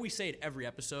 I know we say it every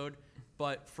episode,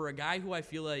 but for a guy who I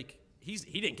feel like he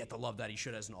didn't get the love that he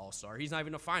should as an all-star. He's not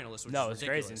even a finalist, which is ridiculous. It's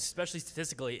crazy, especially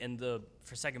statistically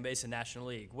for second base in National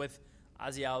League with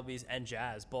Ozzie Albies and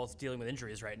Jazz both dealing with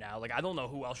injuries right now. I don't know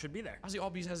who else should be there. Ozzie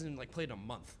Albies hasn't played in a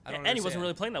month. And he wasn't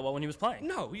really playing that well when he was playing.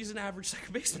 No, he's an average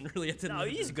second baseman, really.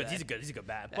 He's a good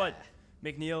bat. But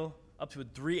McNeil up to a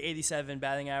 387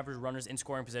 batting average, runners in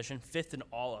scoring position, 5th in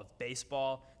all of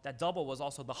baseball. That double was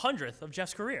also the 100th of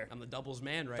Jeff's career. I'm the doubles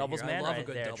man right doubles here. Man I love right a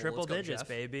good there. double. Triple Let's go, digits, Jeff.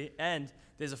 baby. And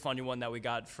there's a funny one that we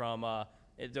got from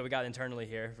that we got internally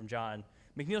here from John.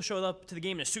 McNeil showed up to the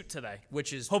game in a suit today,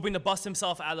 which is hoping to bust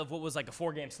himself out of what was like a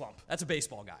 4-game slump. That's a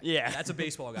baseball guy. Yeah. That's a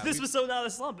baseball guy. This was so not a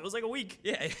slump. It was like a week.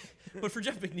 Yeah, but for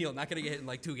Jeff McNeil, not going to get hit in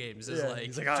like 2 games is like,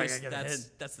 He's like, oh, just, I gotta get that's,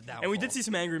 hit. that's the downfall. And we did see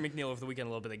some angry McNeil over the weekend a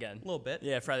little bit again. a little bit.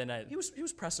 Yeah, Friday night. He was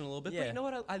pressing a little bit, but Yeah. you know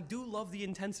what? I do love the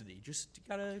intensity. Just you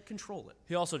got to control it.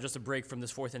 He also, just a break from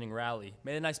this 4th inning rally,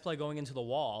 made a nice play going into the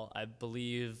wall. I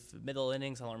believe middle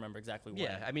innings. I don't remember exactly when.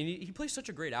 Yeah, I mean, he plays such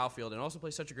a great outfield and also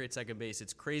plays such a great second base.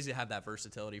 It's crazy to have that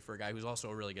versatility for a guy who's also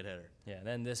a really good hitter. Yeah,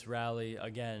 then this rally,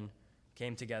 again,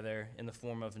 came together in the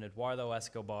form of an Eduardo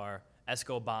Escobar,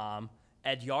 Escobomb,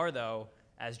 Eduardo,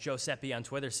 as Giuseppe on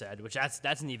Twitter said, which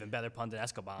that's an even better pun than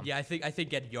Escobomb. Yeah, I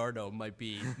think Eduardo might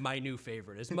be my new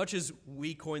favorite. As much as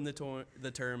we coined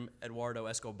the term Eduardo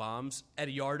Escobombs,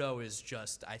 Eduardo is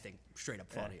just, I think, straight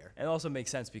up funnier. It also makes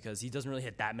sense because he doesn't really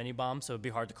hit that many bombs, so it'd be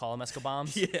hard to call him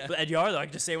Escobombs. Yeah. But Eduardo, I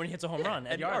can just say when he hits a home run,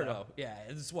 Eduardo. Yeah,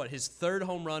 it's his 3rd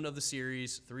home run of the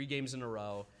series, 3 games in a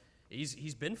row.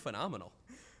 He's been phenomenal.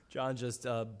 John just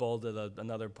bolded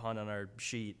another pun on our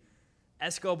sheet.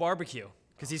 Esco barbecue,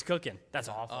 because he's cooking. That's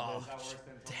awful. Is that worse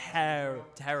than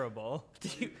Terrible.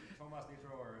 Tomas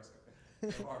Nitro or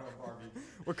Eduardo Barbie?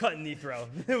 We're cutting Nitro.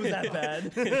 It was that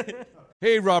bad.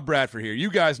 Hey, Rob Bradford here. You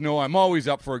guys know I'm always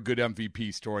up for a good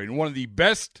MVP story, and one of the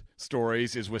best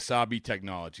stories is Wasabi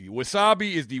Technology.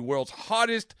 Wasabi is the world's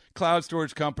hottest cloud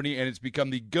storage company, and it's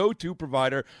become the go-to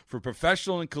provider for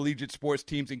professional and collegiate sports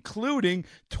teams, including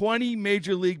 20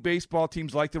 Major League Baseball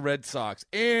teams like the Red Sox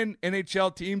and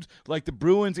NHL teams like the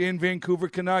Bruins and Vancouver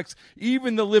Canucks.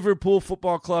 Even the Liverpool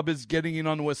Football Club is getting in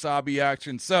on the Wasabi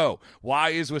action. So, why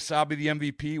is Wasabi the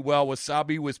MVP? Well,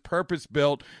 Wasabi was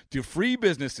purpose-built to free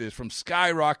businesses from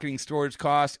skyrocketing storage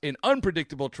costs and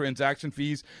unpredictable transaction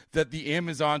fees that the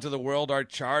Amazons of the world are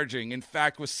charging. In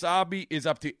fact, Wasabi is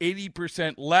up to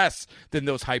 80% less than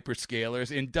those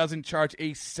hyperscalers and doesn't charge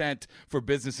a cent for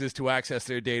businesses to access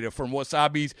their data. From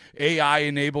Wasabi's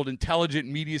AI-enabled intelligent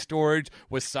media storage,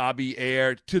 Wasabi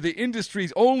Air, to the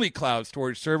industry's only cloud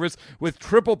storage service with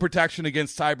triple protection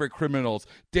against cyber criminals,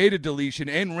 data deletion,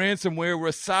 and ransomware,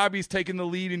 Wasabi's taken the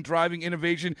lead in driving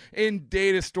innovation in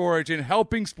data storage and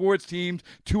helping sports teams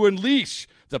to unleash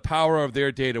the power of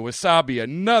their data. Wasabi,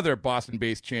 another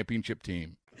Boston-based championship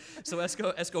team. So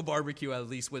Esco Barbecue at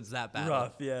least wins that battle.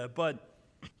 Rough, yeah. But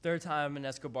 3rd time in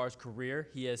Escobar's career,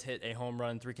 he has hit a home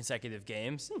run 3 consecutive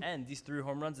games. And these 3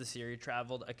 home runs this year, he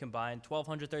traveled a combined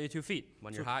 1,232 feet.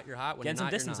 When you're hot, you're hot. When Getting you're some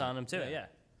not, distance you're not. on him, too, yeah.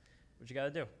 What you got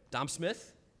to do? Dom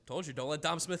Smith, told you, don't let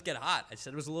Dom Smith get hot. I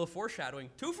said it was a little foreshadowing.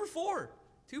 2 for 4.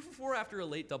 2 for 4 after a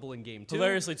late double in game 2.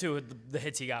 Hilariously, too, the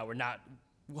hits he got were not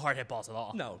hard hit balls at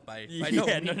all. No, by Yeah,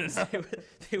 no no, means.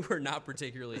 They were not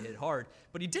particularly hit hard.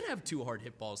 But he did have 2 hard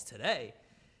hit balls today.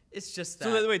 It's just that.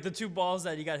 So wait, the 2 balls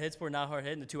that he got hits were not hard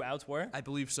hit, and the 2 outs were? I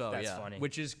believe so. That's yeah. funny.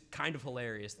 Which is kind of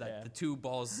hilarious that Yeah. the 2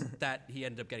 balls that he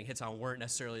ended up getting hits on weren't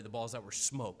necessarily the balls that were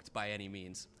smoked by any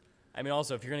means. I mean,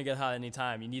 also, if you're going to get hot any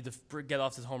time, you need to get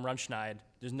off this home run schneid.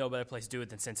 There's no better place to do it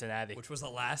than Cincinnati. Which was the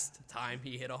last time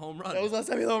he hit a home run. That was last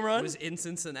time he hit a home run? It was in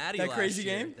Cincinnati That last crazy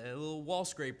year. game? That little wall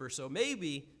scraper. So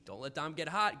maybe don't let Dom get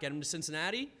hot. Get him to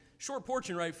Cincinnati. Short porch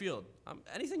in right field.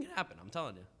 Anything can happen. I'm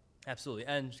telling you. Absolutely.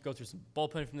 And just go through some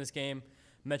bullpen from this game.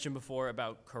 Mentioned before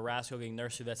about Carrasco getting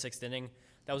nursed through that 6th inning.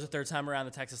 That was the 3rd time around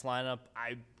the Texas lineup.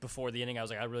 Before the inning, I was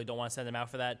like, I really don't want to send him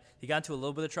out for that. He got into a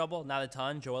little bit of trouble, not a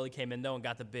ton. Joely came in, though, and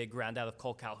got the big ground out of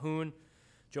Cole Calhoun.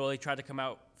 Joely tried to come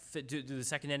out, do the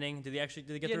 2nd inning. Did he get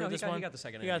through in this one? He got the 2nd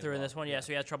inning. He got as through in well. this one, yeah. So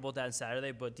he had trouble with that on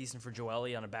Saturday, but decent for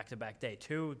Joely on a back-to-back day,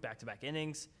 too. Back-to-back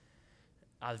innings.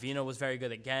 Avino was very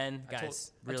good again.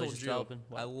 Guys, I really told just you, developing.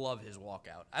 I love his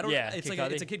walkout. I don't. Yeah, it's Kid like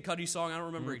Cudi? it's a Kid Cudi song. I don't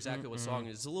remember exactly what song it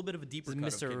is. It's a little bit of a deeper Is it cut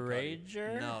Mr. of Kid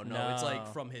Cudi. Rager? No, it's like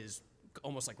No. from his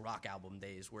almost like rock album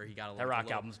days where he got a That little, rock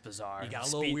little- album's bizarre. He got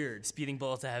a little weird. Speeding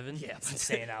Bullet to Heaven. Yeah, it's an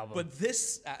insane album. But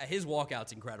this, his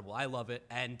walkout's incredible. I love it,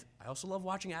 and I also love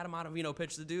watching Adam Ottavino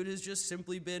pitch. The dude has just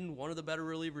simply been one of the better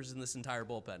relievers in this entire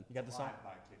bullpen. you got the song? Live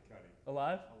by Kid Cudi.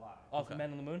 Alive? Alive. Off the Man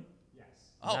on the Moon? Yes.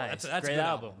 Oh, Nice. that's Great a good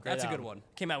album. Great That's a good album. one.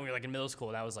 Came out when we were like in middle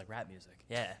school. That was like rap music.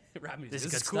 Yeah. Rap music. This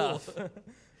is This good is cool. stuff.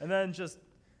 And then just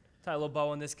tie a little bow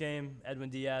on this game. Edwin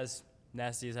Diaz,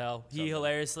 nasty as hell. He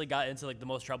hilariously got into like the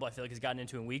most trouble I feel like he's gotten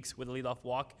into in weeks with a leadoff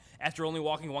walk. After only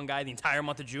walking one guy the entire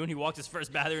month of June, he walked his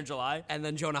first batter in July. And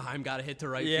then Jonah Heim got a hit to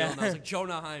right Yeah. field, and I was like,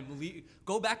 Jonah Heim,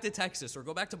 go back to Texas or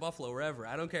go back to Buffalo, wherever.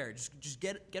 I don't care. Just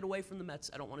get away from the Mets.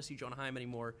 I don't want to see Jonah Heim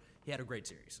anymore. He had a great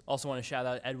series. Also want to shout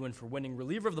out Edwin for winning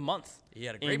reliever of the month. He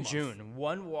had a great in month. June.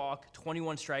 1 walk,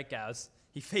 21 strikeouts.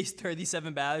 He faced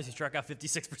 37 batters. He struck out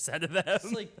 56% of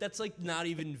them. That's like not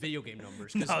even video game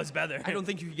numbers. 'cause No, it's better. I don't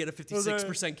think you could get a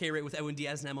 56% K rate with Edwin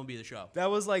Diaz and MLB The Show. That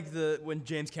was like when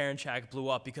James Karinchak blew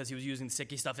up because he was using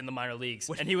sicky stuff in the minor leagues.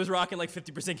 And he was rocking like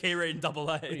 50% K rate in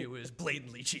Double-A. It was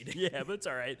blatantly cheating. Yeah, but it's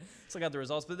all right. Still got the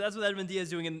results. But that's what Edwin Diaz is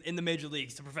doing in the major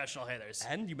leagues to professional hitters.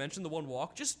 And you mentioned the one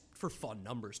walk, just for fun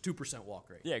numbers, 2% walk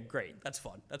rate. Yeah, great. That's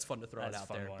fun. That's fun to throw That's it a out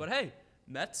fun there. one. But hey,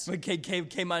 Mets.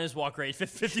 K minus walk rate,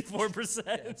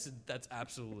 54%. That's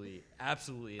absolutely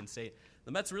insane.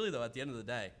 The Mets really, though, at the end of the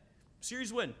day,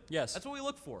 series win. Yes. That's what we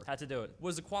look for. Had to do it.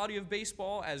 Was the quality of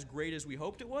baseball as great as we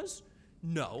hoped it was?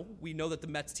 No. We know that the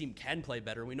Mets team can play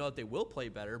better. We know that they will play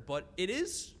better. But it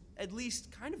is at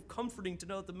least kind of comforting to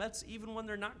know that the Mets, even when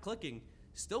they're not clicking,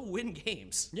 still win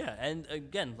games. Yeah, and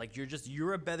again, like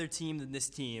you're a better team than this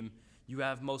team. You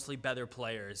have mostly better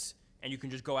players, and you can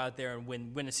just go out there and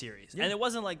win a series. Yeah. And it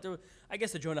wasn't like I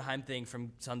guess the Jonah Heim thing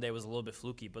from Sunday was a little bit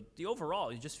fluky, but the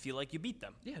overall, you just feel like you beat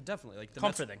them. Yeah, definitely. Like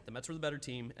Comforting. The Mets were the better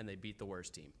team, and they beat the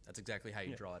worst team. That's exactly how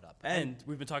you draw it up. And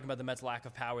we've been talking about the Mets' lack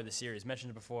of power this series.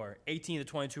 Mentioned it before. 18 to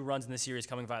 22 runs in this series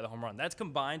coming via the home run. That's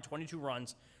combined 22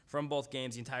 runs from both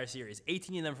games the entire series.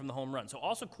 18 of them from the home run. So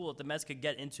also cool that the Mets could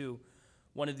get into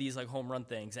one of these like home run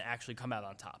things and actually come out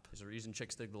on top. There's a reason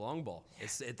chicks dig the long ball.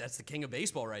 That's the king of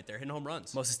baseball right there, hitting home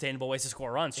runs. Most sustainable ways to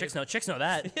score runs. Chicks know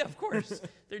that. Yeah, of course.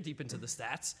 They're deep into the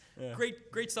stats. Yeah.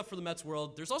 Great stuff for the Mets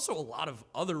world. There's also a lot of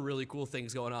other really cool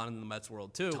things going on in the Mets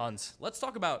world, too. Tons. Let's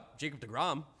talk about Jacob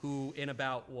deGrom, who in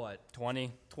about,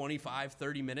 25,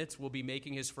 30 minutes will be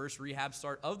making his first rehab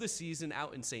start of the season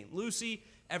out in St. Lucie.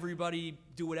 Everybody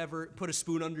do whatever, put a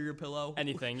spoon under your pillow.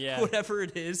 Anything, yeah. Whatever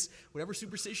it is, whatever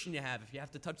superstition you have. If you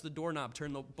have to touch the doorknob,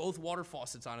 turn both water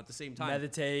faucets on at the same time.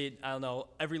 Meditate, I don't know,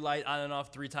 every light on and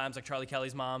off 3 times like Charlie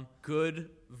Kelly's mom. Good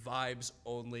vibes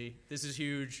only. This is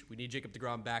huge. We need Jacob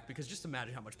deGrom back because just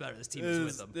imagine how much better this team is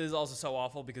with him. This is also so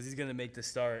awful because he's going to make the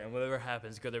start, and whatever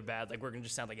happens, good or bad, like we're going to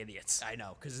just sound like idiots. I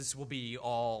know, because this will be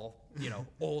all,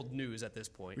 old news at this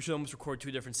point. We should almost record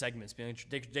 2 different segments, being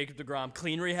Jacob deGrom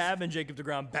clean rehab and Jacob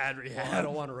deGrom bad rehab. Well, I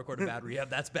don't want to record a bad rehab.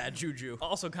 That's bad juju.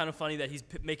 Also kind of funny that he's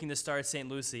making the start at St.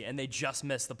 Lucie, and they just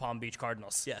missed the Palm Beach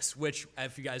Cardinals. Yes, which,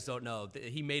 if you guys don't know,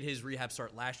 he made his rehab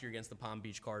start last year against the Palm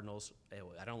Beach Cardinals.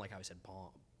 I don't like how I said Palm.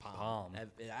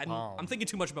 I'm thinking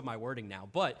too much about my wording now,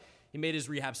 but he made his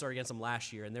rehab start against them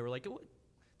last year, and they were like,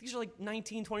 these are like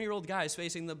 19, 20-year-old guys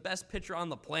facing the best pitcher on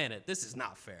the planet. This is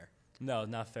not fair. No,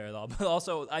 not fair at all. But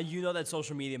also, that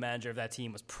social media manager of that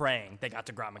team was praying they got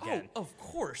deGrom again. Oh, of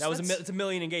course. It's a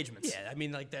million engagements. Yeah, I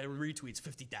mean, like, the retweets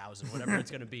 50,000, whatever it's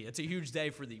going to be. It's a huge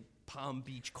day for the Palm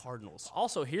Beach Cardinals.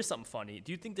 Also, here's something funny.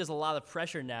 Do you think there's a lot of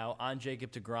pressure now on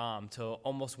Jacob deGrom to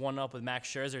almost one up what Max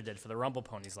Scherzer did for the Rumble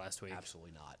Ponies last week?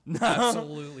 Absolutely not.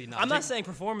 Absolutely not. I'm not saying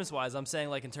performance-wise. I'm saying,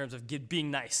 like, in terms of being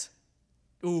nice.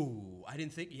 Ooh, I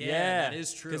didn't think. Yeah, that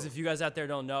is true. Because if you guys out there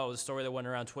don't know, the story that went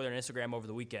around Twitter and Instagram over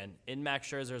the weekend, in Max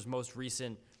Scherzer's most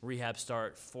recent rehab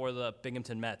start for the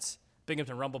Binghamton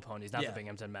Rumble Ponies, not the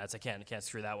Binghamton Mets. I can't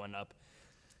screw that one up.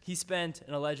 He spent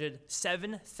an alleged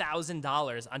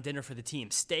 $7,000 on dinner for the team,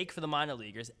 steak for the minor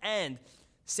leaguers, and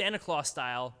Santa Claus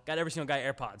style got every single guy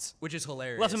AirPods, which is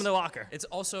hilarious. Left them in their locker. It's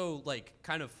also like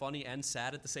kind of funny and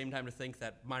sad at the same time to think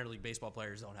that minor league baseball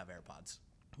players don't have AirPods.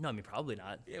 No, I mean probably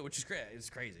not. Yeah, which is crazy. It's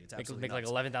crazy. It's absolutely make like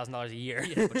 $11,000 a year.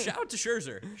 Yeah, but shout out to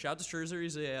Scherzer.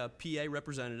 He's a PA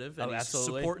representative, and he's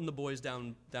supporting the boys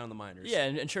down in the minors. Yeah,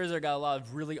 and Scherzer got a lot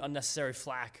of really unnecessary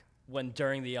flack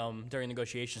during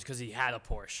negotiations because he had a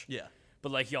Porsche. Yeah.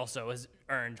 But like he also has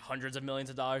earned hundreds of millions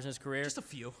of dollars in his career. Just a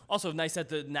few. Also, nice that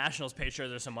the Nationals paid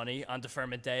Scherzer some money on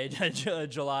deferment day,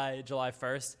 July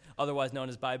 1st, otherwise known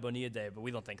as Bobby Bonilla Day. But we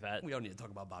don't think that. We don't need to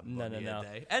talk about Bobby Bonilla No.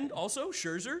 Day. And also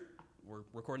Scherzer. We're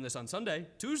recording this on Sunday.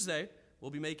 Tuesday,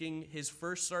 we'll be making his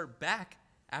first start back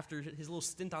after his little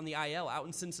stint on the IL out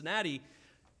in Cincinnati.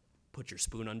 Put your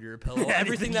spoon under your pillow.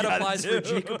 Everything that applies for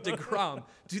Jacob deGrom.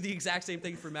 Do the exact same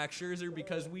thing for Max Scherzer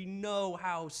because we know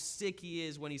how sick he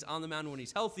is when he's on the mound, when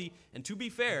he's healthy. And to be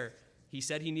fair, he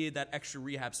said he needed that extra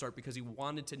rehab start because he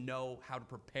wanted to know how to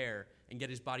prepare and get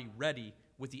his body ready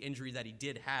with the injury that he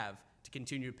did have to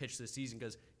continue to pitch this season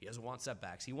because he doesn't want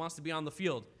setbacks. He wants to be on the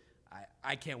field.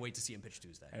 I can't wait to see him pitch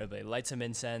Tuesday. Everybody light some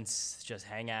incense, just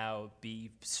hang out,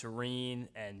 be serene,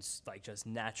 and like just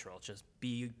natural. Just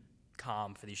be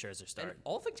calm for the Scherzer start. And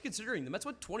all things considering, the Mets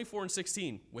went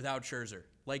 24-16 without Scherzer.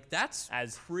 Like, that's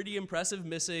pretty impressive,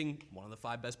 missing one of the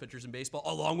 5 best pitchers in baseball,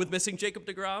 along with missing Jacob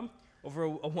deGrom. Over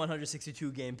a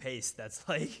 162-game pace, that's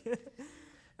like...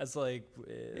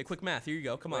 Hey, quick math. Here you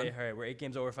go. Come on. Hurry. We're 8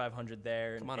 games over 500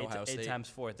 there. Come on, Ohio State. 8 times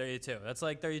 4, 32. That's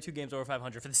like 32 games over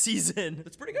 500 for the season.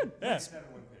 That's pretty good. Yeah.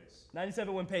 7-win pace.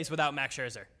 97 win pace without Max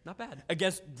Scherzer. Not bad.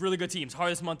 Against really good teams.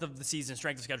 Hardest month of the season,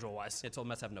 strength of schedule wise. Until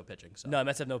Mets have no pitching. So. No,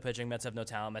 Mets have no pitching. Mets have no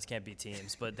talent. Mets can't beat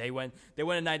teams. But they went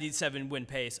a 97 win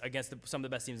pace against some of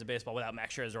the best teams in baseball without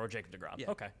Max Scherzer or Jacob DeGrom.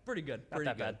 Yeah, Okay. pretty good. Not Pretty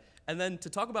that good. bad. And then to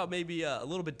talk about maybe a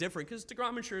little bit different, because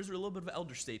DeGrom and Scherzer are a little bit of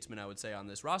elder statesmen, I would say, on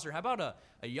this roster. How about a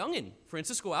youngin,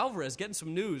 Francisco Alvarez, getting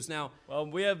some news now? Well,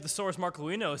 we have the source Mark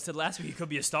Luino said last week he could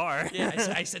be a star.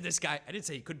 Yeah, I said this guy. I didn't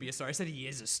say he could be a star. I said he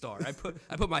is a star.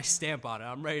 I put my stamp on it.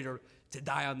 I'm ready to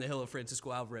die on the hill of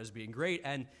Francisco Alvarez being great,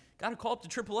 and got a call up to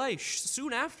AAA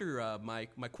soon after my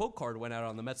quote card went out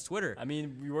on the Mets Twitter. I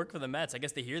mean, we work for the Mets. I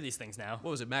guess they hear these things now. What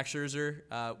was it? Max Scherzer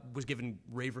was giving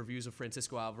rave reviews of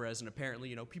Francisco Alvarez, and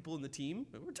apparently, people in the team,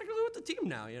 we're technically with the team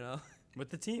now, With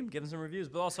the team, give them some reviews.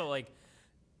 But also,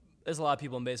 there's a lot of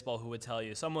people in baseball who would tell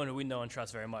you, someone who we know and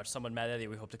trust very much, someone, Matt Eddy,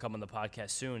 we hope to come on the podcast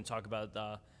soon, talk about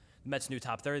the Mets' new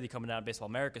top 30 coming out of Baseball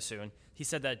America soon. He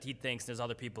said that he thinks there's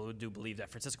other people who do believe that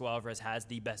Francisco Alvarez has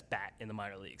the best bat in the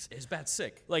minor leagues. His bat's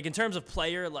sick. In terms of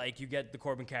player, you get the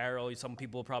Corbin Carroll, some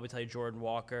people will probably tell you Jordan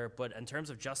Walker, but in terms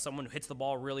of just someone who hits the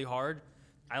ball really hard,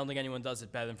 I don't think anyone does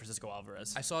it better than Francisco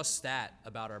Alvarez. I saw a stat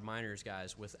about our minors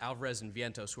guys with Alvarez and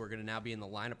Vientos, who are going to now be in the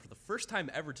lineup for the first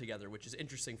time ever together, which is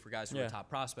interesting for guys who are top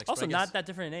prospects. Also, But I guess not that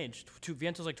different in age.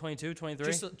 Vientos 22,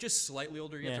 23. just slightly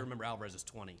older. You have to remember Alvarez is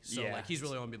 20, so Yeah. he's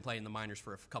really only been playing the minors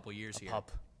for a couple years here.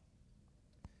 Pup.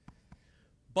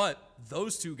 But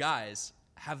those two guys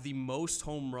have the most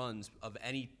home runs of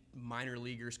any minor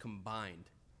leaguers combined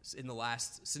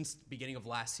since the beginning of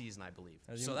last season, I believe.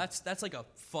 So that's like a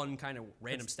fun kind of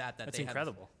random stat that that's they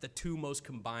incredible. have the two most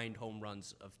combined home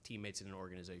runs of teammates in an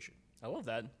organization. I love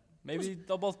that. Maybe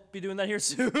they'll both be doing that here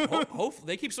soon. Hopefully,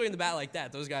 they keep swinging the bat like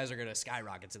that. Those guys are going to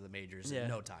skyrocket to the majors in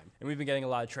no time. And we've been getting a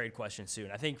lot of trade questions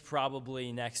soon. I think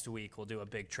probably next week we'll do a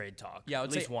big trade talk. Yeah, I would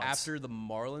at say least once. after the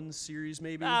Marlins series,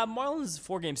 maybe. Marlins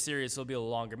 4-game series will be a little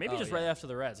longer. Maybe just right after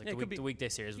the Reds, Yeah, it could be- the weekday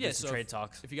series. We'll do some so trade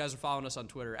talks. If you guys are following us on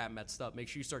Twitter at MetStup, make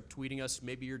sure you start tweeting us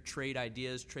maybe your trade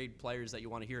ideas, trade players that you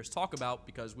want to hear us talk about,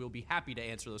 because we'll be happy to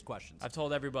answer those questions. I've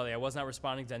told everybody I was not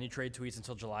responding to any trade tweets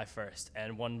until July 1st.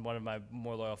 And one of my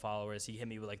more loyal followers, he hit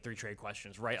me with 3 trade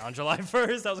questions right on July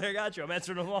 1st. I was like, I got you. I'm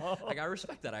answering them all. I gotta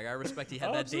respect that. He had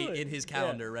Oh, that absolutely. date in his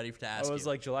calendar ready to ask I was you.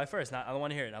 like, July 1st. I don't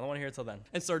want to hear it. I don't want to hear it till then.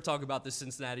 And start talking about the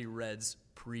Cincinnati Reds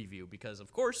preview, because,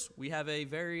 of course, we have a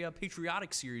very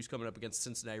patriotic series coming up against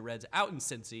Cincinnati Reds out in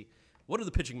Cincy. What are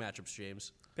the pitching matchups,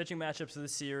 James? Pitching matchups of the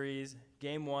series.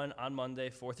 Game 1 on Monday,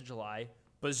 4th of July.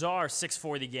 Bizarre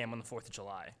 6:40 game on the 4th of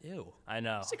July. Ew. I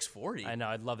know. 6:40? I know.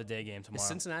 I'd love a day game tomorrow. Is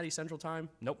Cincinnati Central Time?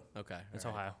 Nope. Okay. It's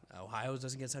all right. Ohio. Ohio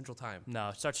doesn't get Central Time. No,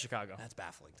 it starts Chicago. That's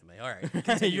baffling to me. All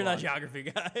right. You're not a on. geography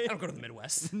guy. I don't go to the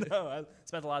Midwest. No, I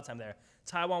spent a lot of time there.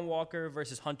 Taiwan Walker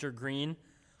versus Hunter Green.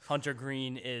 Hunter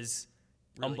Green is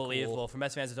Really unbelievable. cool. For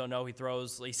Mets fans that don't know, he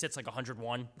sits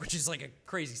 101. Which is like a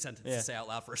crazy sentence Yeah. to say out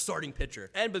loud for a starting pitcher.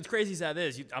 But as crazy as that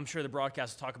is, I'm sure the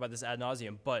broadcast will talk about this ad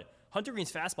nauseum, but Hunter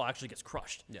Green's fastball actually gets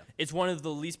crushed. Yeah. It's one of the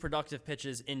least productive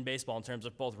pitches in baseball in terms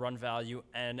of both run value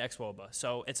and xWOBA.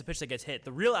 So it's a pitch that gets hit.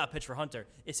 The real out pitch for Hunter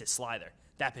is his slider.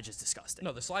 That pitch is disgusting.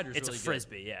 No, the slider's It's really a good.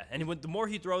 frisbee, yeah. And the more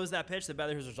he throws that pitch, the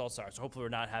better his results are. So hopefully we're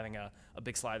not having a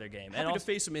big slider game. Happy And to also,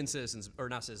 face him in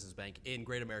not Citizens Bank, in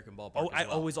Great American Ballpark. oh, as I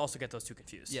well. always also get those two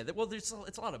confused. Yeah, it's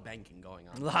a lot of banking going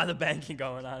on. A lot of banking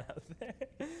going on out there.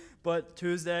 But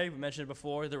Tuesday, we mentioned it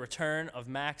before, the return of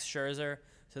Max Scherzer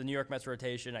to the New York Mets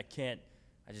rotation. I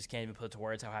just can't even put it to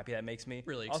words how happy that makes me.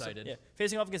 Really Also, excited. yeah,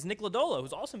 facing off against Nick Lodolo,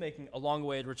 who's also making a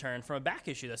long-awaited return from a back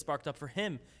issue that sparked up for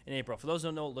him in April. For those who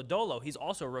don't know, Lodolo, he's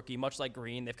also a rookie, much like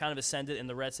Green. They've kind of ascended in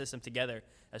the Red system together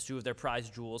as two of their prize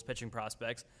jewels, pitching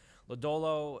prospects.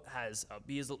 Lodolo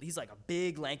he's like a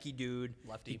big, lanky dude.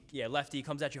 Lefty. Lefty. He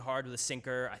comes at you hard with a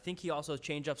sinker. I think he also has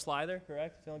change-up slider,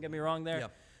 correct? Don't get me wrong there. Yeah.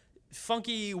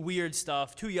 Funky, weird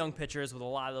stuff. Two young pitchers with a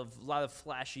lot of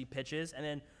flashy pitches. And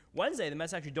then Wednesday, the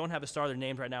Mets actually don't have a starter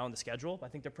named right now on the schedule. I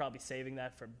think they're probably saving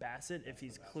that for Bassett if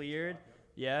he's cleared.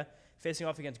 Yeah. Facing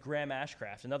off against Graham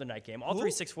Ashcraft, another night game. All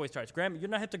 3 6-4 starts. Graham, you're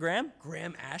not hip to Graham?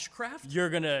 Graham Ashcraft? You're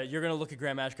gonna look at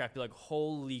Graham Ashcraft and be like,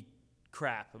 holy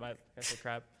crap. Can I say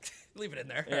crap? Leave it in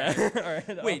there. Yeah.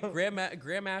 All right. Wait, Graham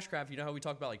Ashcraft, you know how we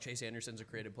talk about like Chase Anderson's a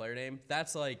creative player name?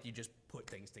 That's like you just put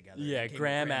things together. Yeah, It became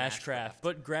Graham Ashcraft.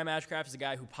 But Graham Ashcraft is a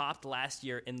guy who popped last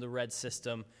year in the Red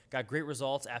system, got great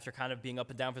results after kind of being up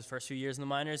and down for his first few years in the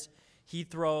minors. He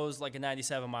throws like a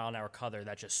 97-mile-an-hour cutter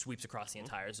that just sweeps across the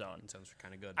entire zone. Sounds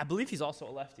kind of good. I believe he's also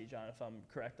a lefty, John, if I'm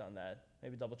correct on that.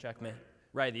 Maybe double check me.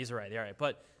 Right, these are right. All right.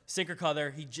 But sinker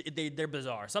cutter, they're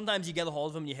bizarre. Sometimes you get a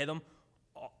hold of him, you hit him.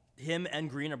 Him and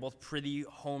Green are both pretty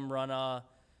home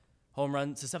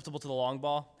run susceptible to the long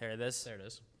ball. There it is. There it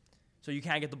is. So you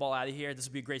can't get the ball out of here. This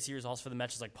would be a great series also for the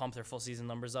Mets, just like pump their full season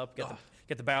numbers up,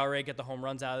 get the barrel rate, get the home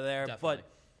runs out of there. Definitely.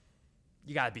 But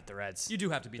you got to beat the Reds. You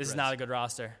do have to beat the Reds. This is not a good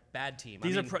roster. Bad team.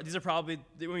 These are probably.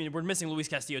 I mean, we're missing Luis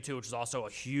Castillo too, which is also a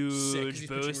huge he's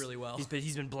boost. pitching really well.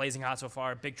 He's been blazing hot so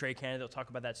far. Big trade candidate. We'll talk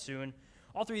about that soon.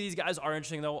 All three of these guys are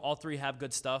interesting though. All three have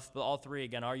good stuff, but all three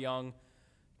again are young,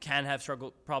 can have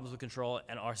problems with control,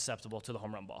 and are susceptible to the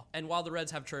home run ball. And while the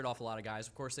Reds have traded off a lot of guys,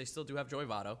 of course they still do have Joey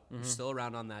Votto, who's still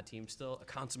around on that team, still a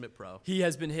consummate pro. He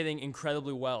has been hitting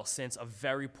incredibly well since a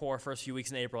very poor first few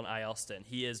weeks in April in IL stint.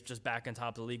 He is just back on top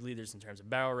of the league leaders in terms of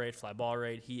barrel rate, fly ball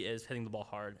rate. He is hitting the ball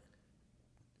hard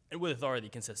and with authority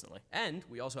consistently. And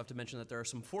we also have to mention that there are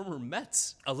some former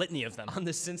Mets A litany of them. on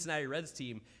the Cincinnati Reds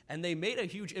team, and they made a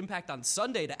huge impact on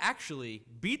Sunday to actually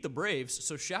beat the Braves.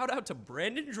 So shout out to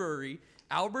Brandon Drury,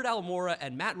 Albert Almora,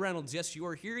 and Matt Reynolds. Yes, you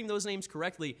are hearing those names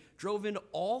correctly. Drove in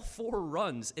all 4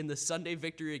 runs in the Sunday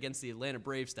victory against the Atlanta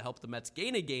Braves to help the Mets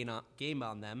gain a game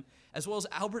on them, as well as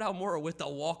Albert Almora with the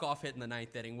walk-off hit in the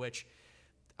 9th inning, which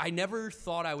I never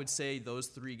thought I would say those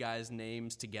 3 guys'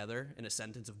 names together in a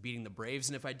sentence of beating the Braves,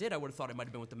 and if I did, I would have thought it might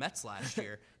have been with the Mets last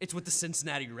year. It's with the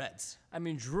Cincinnati Reds. I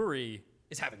mean, Drury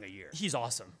Is having a year. He's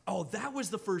awesome. Oh, that was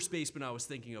the first baseman I was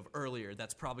thinking of earlier.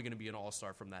 That's probably going to be an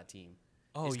all-star from that team.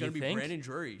 Oh, it's going to you be think? Brandon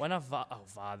Drury. Why not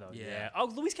Votto? Yeah. Oh,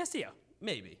 Luis Castillo.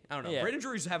 Maybe. I don't know. Yeah. Brandon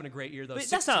Drury's having a great year, though. But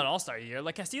that's not an all-star year.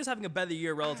 Like, Castillo's having a better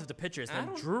year relative to pitchers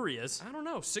than Drury is. I don't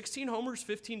know. 16 homers,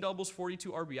 15 doubles,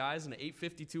 42 RBIs, and an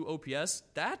 852 OPS.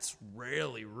 That's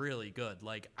really, really good.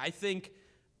 Like, I think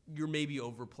you're maybe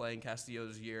overplaying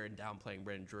Castillo's year and downplaying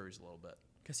Brandon Drury's a little bit.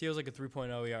 Castillo's like a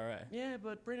 3.0 ERA. Yeah,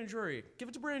 but Brandon Drury. Give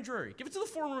it to Brandon Drury. Give it to the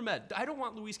former Met. I don't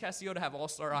want Luis Castillo to have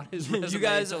all-star on his resume. You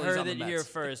guys until he's heard on the it Mets. here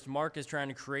first. Mark is trying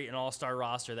to create an all-star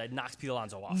roster that knocks Pete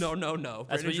Alonso off. No.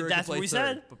 That's what we third,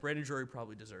 said. But Brandon Drury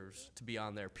probably deserves to be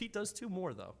on there. Pete does too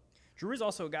more, though. Drury's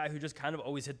also a guy who just kind of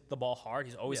always hit the ball hard.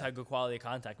 He's always had good quality of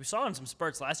contact. We saw him in some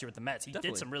spurts last year with the Mets. He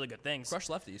Definitely. did some really good things. Crush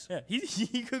lefties. Yeah,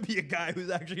 he could be a guy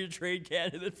who's actually a trade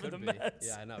candidate for the Mets.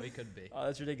 Yeah, I know. He could be. Oh,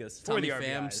 that's ridiculous. Tommy 40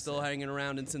 Pham RBIs. still hanging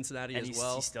around in Cincinnati and as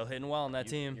well. He's still hitting well on that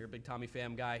team. You're a big Tommy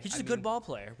Pham guy. He's just a good ball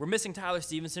player. We're missing Tyler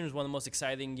Stevenson, who's one of the most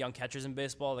exciting young catchers in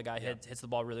baseball. The guy hits the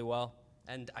ball really well.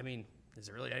 And, I mean, is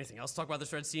there really anything else to talk about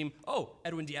this Reds team? Oh,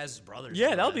 Edwin Diaz's brother.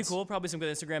 Yeah, that would be cool. Probably some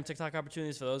good Instagram, TikTok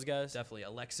opportunities for those guys. Definitely.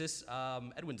 Alexis.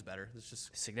 Edwin's better. That's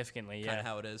just Significantly, kind yeah. of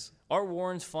how it is. Art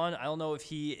Warren's fun. I don't know if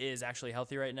he is actually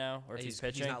healthy right now or if he's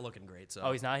pitching. He's not looking great. So.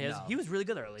 Oh, he's not? No. He was really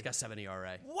good early. He's got 7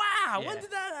 ERA. Wow, Yeah. when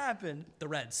did that happen? The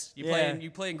Reds. You Yeah.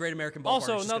 play in Great American Ballpark.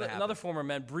 Also, it's just gonna another former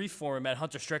Met, brief former Met,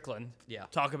 Hunter Strickland. Yeah.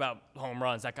 Talk about home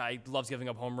runs. That guy loves giving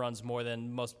up home runs more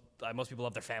than most people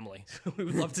love their family. happen. We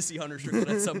would love to see Hunter Strickland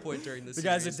at some point during this The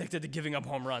series. guy's addicted to giving up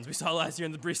home runs. We saw last year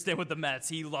in the brief stint with the Mets.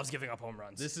 He loves giving up home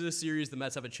runs. This is a series the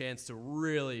Mets have a chance to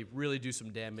really, really do some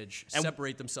damage, And-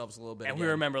 separate themselves a little bit. and we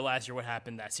remember last year what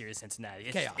happened that series in Cincinnati.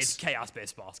 Chaos. It's chaos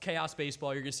baseball. Chaos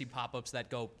baseball. You're going to see pop-ups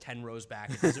that go 10 rows back.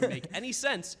 It doesn't make any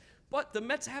sense. But the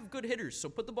Mets have good hitters, so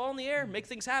put the ball in the air, make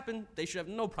things happen. They should have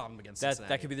no problem against Cincinnati.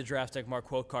 That could be the draft deck Mark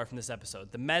quote card from this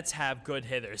episode. The Mets have good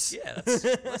hitters. Yeah,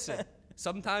 listen.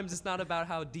 Sometimes it's not about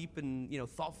how deep and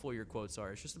thoughtful your quotes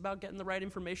are. It's just about getting the right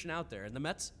information out there. And the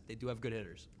Mets, they do have good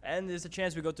hitters. And there's a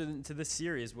chance we go to this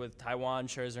series with Taijuan,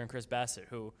 Scherzer, and Chris Bassett,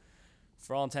 who,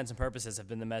 for all intents and purposes, have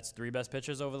been the Mets' 3 best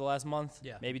pitchers over the last month.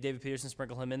 Yeah. Maybe David Peterson,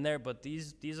 sprinkle him in there, but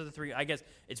these are the 3. I guess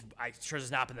Scherzer's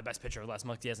not been the best pitcher over the last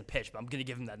month. He hasn't pitched, but I'm going to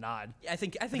give him that nod. I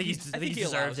think I think he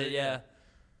allows deserves it. Yeah.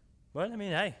 But I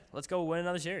mean, hey, let's go win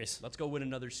another series. Let's go win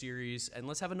another series, and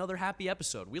let's have another happy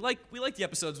episode. We like the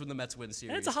episodes when the Mets win series.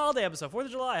 And it's a holiday episode, 4th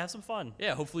of July. Have some fun.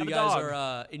 Yeah, hopefully Have you a guys dog.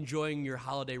 are enjoying your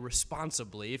holiday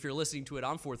responsibly. If you're listening to it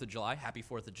on 4th of July, happy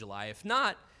 4th of July. If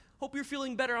not, hope you're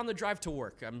feeling better on the drive to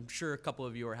work. I'm sure a couple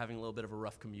of you are having a little bit of a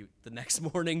rough commute the next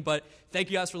morning, but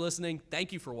thank you guys for listening.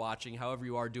 Thank you for watching, however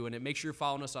you are doing it. Make sure you're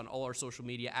following us on all our social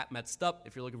media at MetsStup.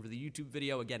 If you're looking for the YouTube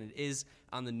video, again, it is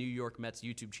on the New York Mets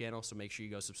YouTube channel, so make sure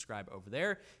you go subscribe over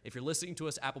there. If you're listening to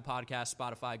us, Apple Podcasts,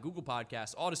 Spotify, Google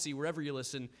Podcasts, Odyssey, wherever you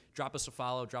listen, drop us a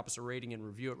follow, drop us a rating and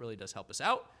review. It really does help us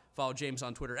out. Follow James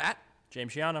on Twitter at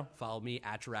James Shiano. Follow me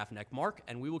at Giraffe Neck Mark,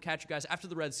 and we will catch you guys after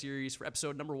the Red Series for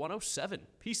episode number 107.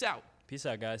 Peace out. Peace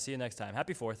out, guys. See you next time.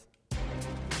 Happy 4th.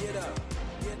 Get up,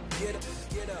 get up,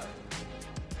 get up.